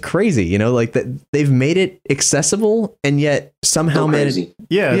crazy, like that they've made it accessible and yet somehow made it.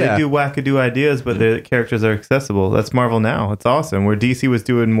 Yeah, they do wackadoo ideas, but the characters are accessible. That's Marvel now. It's awesome. Where DC was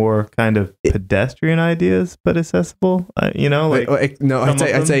doing more kind of pedestrian ideas, but accessible. I'd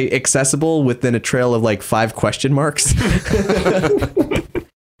say accessible within a trail of like 5 question marks.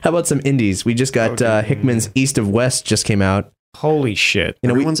 How about some indies? We just got Hickman's East of West just came out. Holy shit.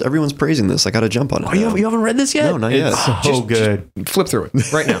 Everyone's praising this. I got to jump on it. Oh, you haven't read this yet? No, not yet. So good. Just flip through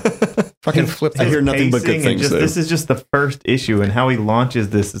it right now. Fucking flip through I hear nothing but good things. This is just the first issue, and how he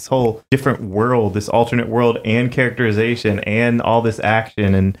launches this whole different world, this alternate world, and characterization, and all this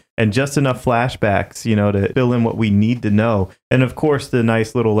action, and just enough flashbacks, to fill in what we need to know. And of course, the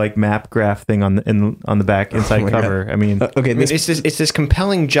nice little like map graph thing on the back inside cover. God. I mean, it's this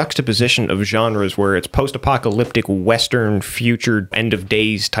compelling juxtaposition of genres where it's post-apocalyptic Western future end of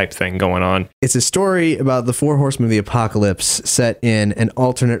days type thing going on. It's a story about the 4 horsemen of the apocalypse set in an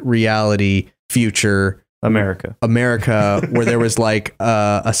alternate reality future. America, where there was like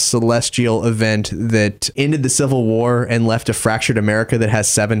a celestial event that ended the Civil War and left a fractured America that has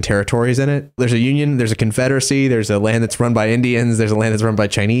 7 territories in it. There's a union, there's a confederacy, there's a land that's run by Indians, there's a land that's run by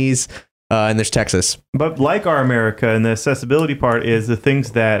Chinese, and there's Texas. But like our America, and the accessibility part is the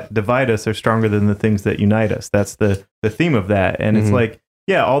things that divide us are stronger than the things that unite us. That's the theme of that. And it's like,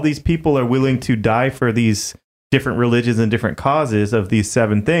 yeah, all these people are willing to die for these different religions and different causes of these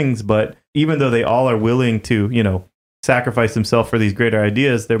 7 things, but even though they all are willing to, sacrifice themselves for these greater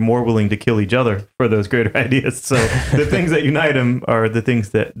ideas, they're more willing to kill each other for those greater ideas. So the things that unite them are the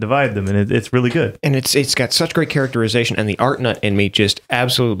things that divide them, and it's really good. And it's got such great characterization, and the art nut in me just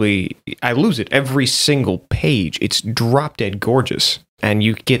absolutely, I lose it every single page. It's drop dead gorgeous. And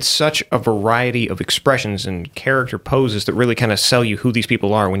you get such a variety of expressions and character poses that really kind of sell you who these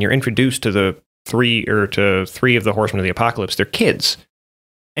people are. When you're introduced to the 3 of the Horsemen of the Apocalypse, they're kids.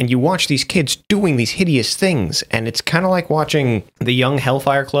 And you watch these kids doing these hideous things, and it's kind of like watching the young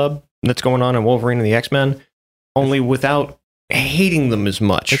Hellfire Club that's going on in Wolverine and the X-Men, only without hating them as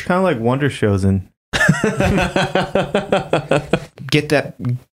much. It's kind of like Wonder Chosen.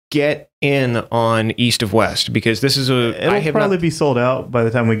 Get in on East of West, because this is it'll probably be sold out by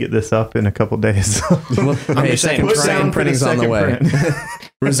the time we get this up in a couple days. Well, second printing's on the way.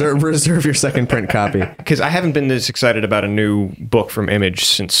 reserve your second print copy, because I haven't been this excited about a new book from Image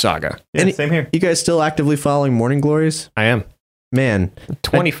since Saga. Yeah, same here. You guys still actively following Morning Glories? I am. Man,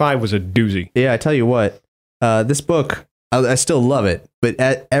 25 was a doozy. Yeah, I tell you what, this book, I still love it, but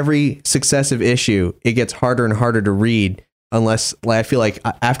at every successive issue, it gets harder and harder to read. Unless, I feel like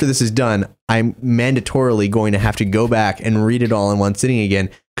after this is done, I'm mandatorily going to have to go back and read it all in one sitting again,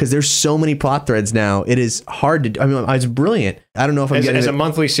 because there's so many plot threads now. It is hard to. I mean, it's brilliant. I don't know if I'm getting as a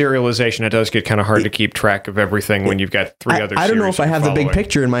monthly serialization. It does get kind of hard to keep track of everything when you've got 3 other. I don't know if I have the big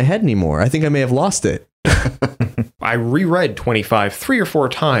picture in my head anymore. I think I may have lost it. I reread 25 3 or 4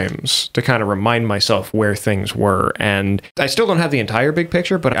 times to kind of remind myself where things were, and I still don't have the entire big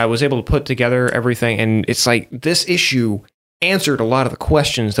picture, but I was able to put together everything, and it's like this issue answered a lot of the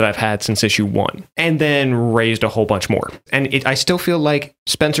questions that I've had since issue 1, and then raised a whole bunch more. And I still feel like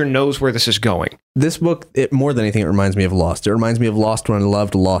Spencer knows where this is going. This book, more than anything, it reminds me of Lost. It reminds me of Lost when I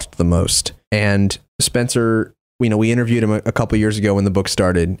loved Lost the most. And Spencer, we interviewed him a couple years ago when the book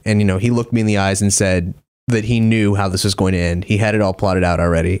started, and he looked me in the eyes and said that he knew how this was going to end. He had it all plotted out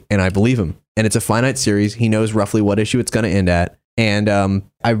already, and I believe him. And it's a finite series. He knows roughly what issue it's going to end at. And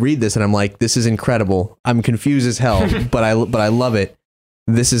I read this and I'm like, this is incredible. I'm confused as hell, but I love it.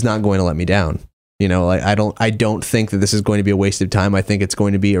 This is not going to let me down. You know, like I don't think that this is going to be a waste of time. I think it's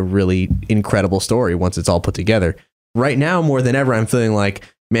going to be a really incredible story once it's all put together. Right now, more than ever, I'm feeling like,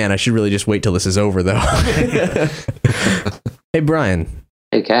 man, I should really just wait till this is over, though. Hey, Brian.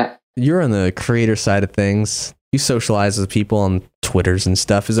 Hey, Kat. You're on the creator side of things. You socialize with people on Twitters and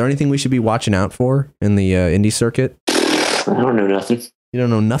stuff. Is there anything we should be watching out for in the indie circuit? I don't know nothing. You don't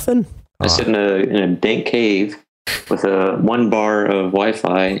know nothing? I sit in a dank cave with a 1 bar of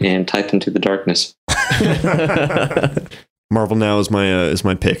Wi-Fi and type into the darkness. Marvel Now is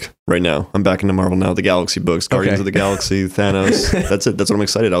my pick right now. I'm back into Marvel Now, the Galaxy books, Guardians of the Galaxy, Thanos. That's it. That's what I'm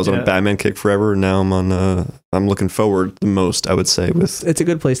excited. I was on a Batman kick forever, and now I'm looking forward the most, I would say. It's a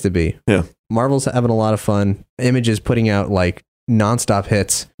good place to be. Yeah. Marvel's having a lot of fun. Image is putting out like nonstop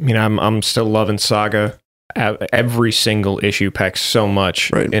hits. I mean, I'm still loving Saga. Every single issue packs so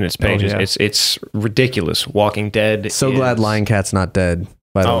much in its pages. It's ridiculous. Walking Dead. So glad Lion Cat's not dead.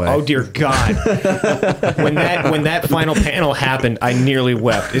 By the way. Oh dear God! when that final panel happened, I nearly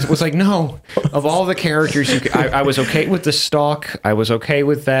wept. It was like, no, of all the characters, I was okay with the Stalk. I was okay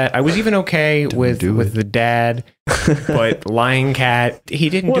with that. I was even okay with the dad. But Lion Cat, he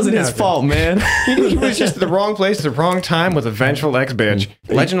didn't. Wasn't his fault, man. He was just at the wrong place at the wrong time with a vengeful ex-bitch.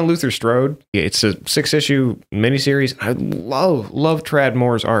 Legend of Luther Strode. It's a 6-issue miniseries. I love Trad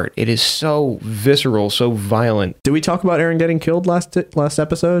Moore's art. It is so visceral, so violent. Did we talk about Aaron getting killed last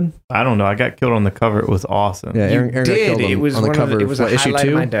episode? I don't know. I got killed on the cover. It was awesome. Yeah, Aaron got killed it was on the cover. It was a issue highlight 2?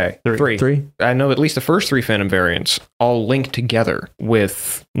 of my day. Three. I know at least the first 3 Phantom variants all linked together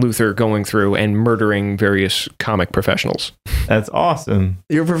with Luther going through and murdering various comic professionals. That's awesome.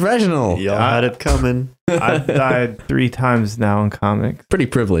 You're a professional. Y'all had it coming. I've died 3 times now in comics. Pretty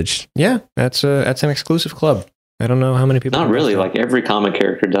privileged. Yeah, that's an exclusive club. I don't know how many people. Not really. Like every comic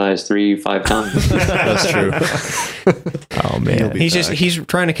character dies 3-5 times. That's true. Oh man, he's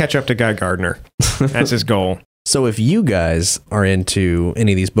trying to catch up to Guy Gardner. That's his goal. So if you guys are into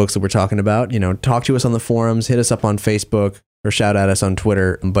any of these books that we're talking about, talk to us on the forums, hit us up on Facebook, or shout at us on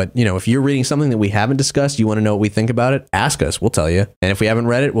Twitter. But, if you're reading something that we haven't discussed, you want to know what we think about it, ask us. We'll tell you. And if we haven't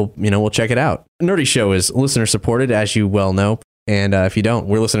read it, we'll check it out. Nerdy Show is listener supported, as you well know. And if you don't,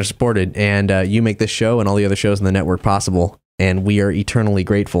 we're listener supported. And you make this show and all the other shows in the network possible. And we are eternally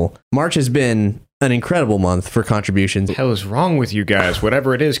grateful. March has been an incredible month for contributions. What the hell is wrong with you guys?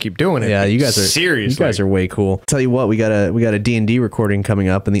 Whatever it is, keep doing it. Yeah, you guys are seriously. You guys are way cool. Tell you what, we got a D&D recording coming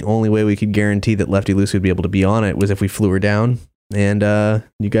up, and the only way we could guarantee that Lefty Lucy would be able to be on it was if we flew her down. And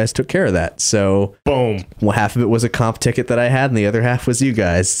you guys took care of that. So boom. Well, half of it was a comp ticket that I had, and the other half was you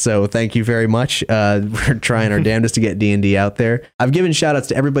guys. So thank you very much. We're trying our damnedest to get D&D out there. I've given shout outs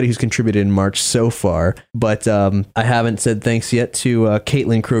to everybody who's contributed in March so far, but I haven't said thanks yet to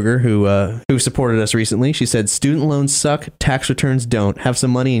Caitlin Kruger, who supported us recently. She said, "Student loans suck, tax returns don't. Have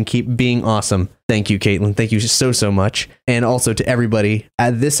some money and keep being awesome." Thank you, Caitlin. Thank you so much. And also to everybody.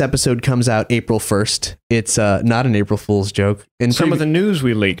 This episode comes out April 1st. It's not an April Fool's joke. Some of the news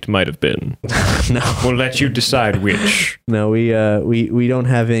we leaked might have been. No. We'll let you decide which. No, we don't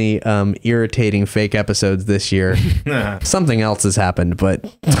have any irritating fake episodes this year. Something else has happened,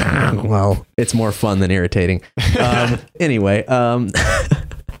 but well, it's more fun than irritating. Anyway,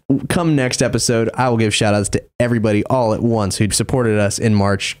 come next episode, I will give shout outs to everybody all at once who supported us in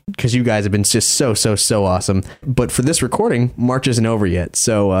March, because you guys have been just so awesome. But for this recording, March isn't over yet,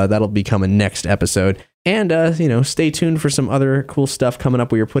 so that'll be coming next episode. And, stay tuned for some other cool stuff coming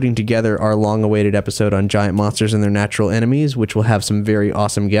up. We are putting together our long-awaited episode on giant monsters and their natural enemies, which will have some very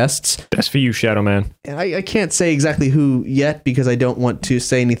awesome guests. That's for you, Shadow Man. And I can't say exactly who yet, because I don't want to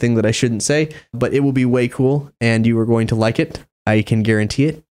say anything that I shouldn't say, but it will be way cool, and you are going to like it. I can guarantee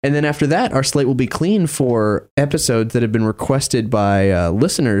it. And then after that, our slate will be clean for episodes that have been requested by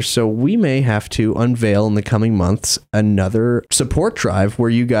listeners. So we may have to unveil in the coming months another support drive where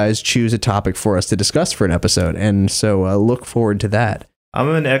you guys choose a topic for us to discuss for an episode. And so look forward to that. I'm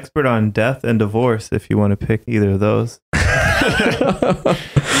an expert on death and divorce if you want to pick either of those. and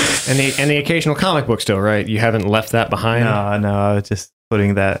the occasional comic book still, right? You haven't left that behind? No, I was just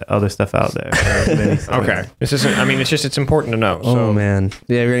putting that other stuff out there. Okay. It's important to know. Oh, man.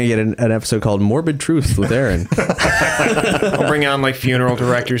 Yeah, we're going to get an episode called Morbid Truth with Aaron. I'll bring on like funeral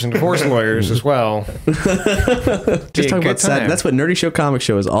directors and divorce lawyers as well. Just talk about sad. That's what Nerdy Show Comic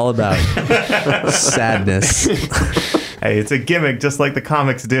Show is all about. Sadness. Hey, it's a gimmick just like the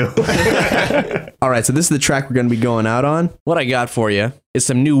comics do. All right, so this is the track we're going to be going out on. What I got for you is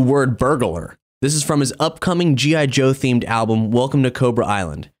some new Word Burglar. This is from his upcoming G.I. Joe themed album, Welcome to Cobra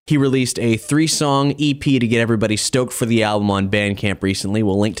Island. He released a 3-song EP to get everybody stoked for the album on Bandcamp recently.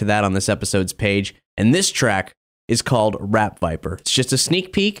 We'll link to that on this episode's page. And this track is called Rap Viper. It's just a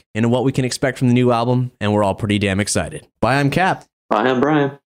sneak peek into what we can expect from the new album, and we're all pretty damn excited. Bye, I'm Cap. Bye, I'm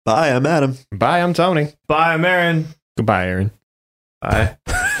Brian. Bye, I'm Adam. Bye, I'm Tony. Bye, I'm Aaron. Goodbye, Aaron. Bye.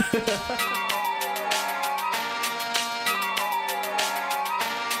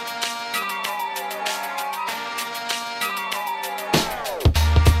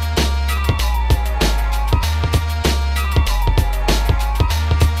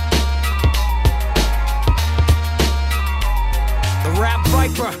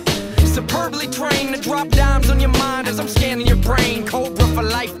 Superbly trained to drop dimes on your mind as I'm scanning your brain. Cobra for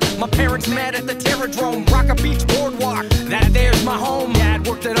life. My parents met at the Terradrome, Rocker Beach Boardwalk. That there's my home. Dad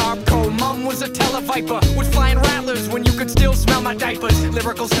worked at Arpco. Mom was a televiper. Was flying rattlers when you could still smell my diapers.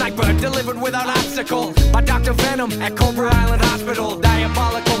 Lyrical sniper delivered without obstacle by Dr. Venom at Cobra Island Hospital.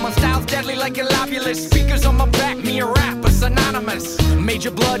 Diabolical, my style's deadly like a lobulus. Speakers on my back, me a rapper, synonymous.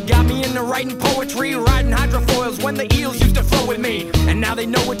 Major blood got me into writing poetry, riding hydrofoils when the eels used to flow with me. And now they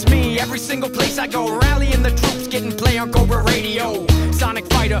know it's me. Every single place I go, rallying the troops, getting play on Cobra Radio. Sonic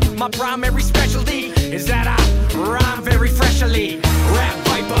Fighter, my primary specialty is that I rhyme very freshly. Rap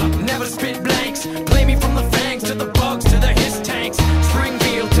Viper, never spit blanks. Play me from the fangs to the bugs to the hiss tanks.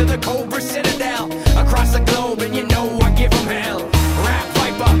 Springfield to the Cobra Citadel. Across the globe, and you know I give them hell. Rap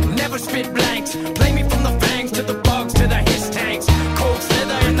Viper, never spit blanks. Play me from the fangs to the bugs to the hiss tanks. Cold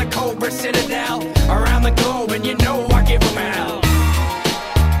Slither in the Cobra Citadel. Around the globe, and you know I give them hell.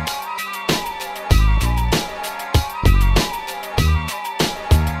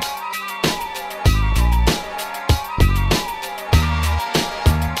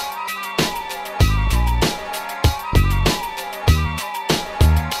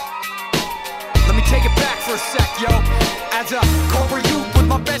 As a Cobra youth with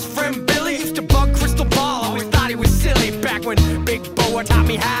my best friend Billy, used to bug Crystal Ball, always thought he was silly. Back when Big Boa taught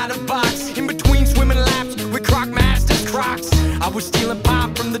me how to box, in between swimming laps with Croc Masters Crocs. I was stealing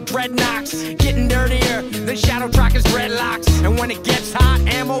pop from the Dreadnoughts, getting dirtier than Shadow Tracker's dreadlocks. And when it gets hot,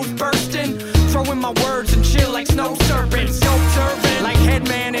 ammo's bursting, throwing my words and chill like snow serpents. Dope serving like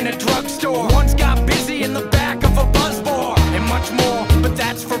headman in a drugstore. Once got busy in the back of a buzzbore, and much more, but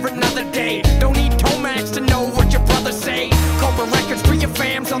that's for another day. Don't need Tomax to know what your brothers say. Cobra Records for your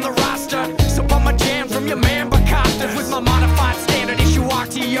fams on the roster. So bump my jams from your man Bacopters with my modified standard issue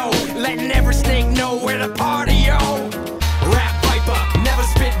RTO, letting every snake know where to party, yo. Rap Viper, never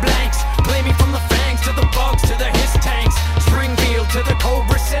spit blanks. Play me from the fangs to the bugs to the hiss tanks. Springfield to the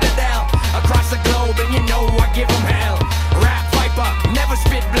Cobra Citadel. Across the globe, and you know I give them hell. Rap Viper, never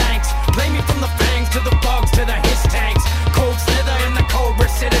spit blanks. Play me from the fangs to the bugs to the hiss tanks. Cold Slither in the Cobra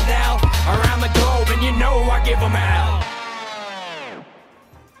Citadel. Around the globe, and you know I give them hell.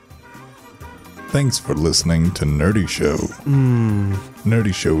 Thanks for listening to Nerdy Show.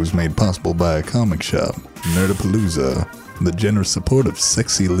 Nerdy Show is made possible by a comic shop, Nerdapalooza, the generous support of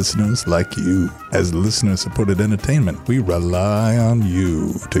sexy listeners like you. As listener-supported entertainment, we rely on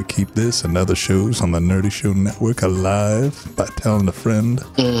you to keep this and other shows on the Nerdy Show Network alive by telling a friend,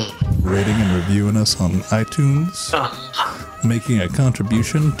 rating and reviewing us on iTunes, making a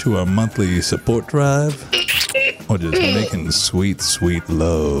contribution to our monthly support drive, or just making sweet, sweet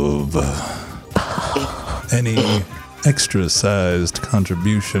love. Any extra-sized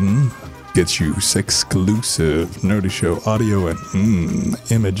contribution gets you exclusive Nerdy Show audio and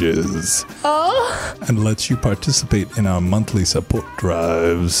images, and lets you participate in our monthly support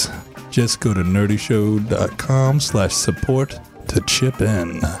drives. Just go to nerdyshow.com/support to chip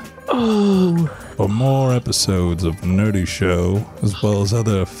in. For more episodes of Nerdy Show, as well as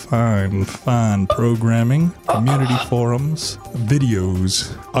other fine programming, community forums,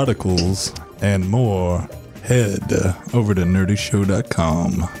 videos, articles, and more, head over to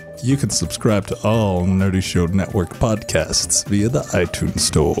nerdyshow.com. You can subscribe to all Nerdy Show Network podcasts via the iTunes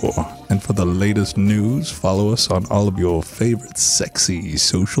Store. And for the latest news, follow us on all of your favorite sexy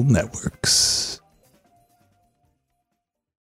social networks.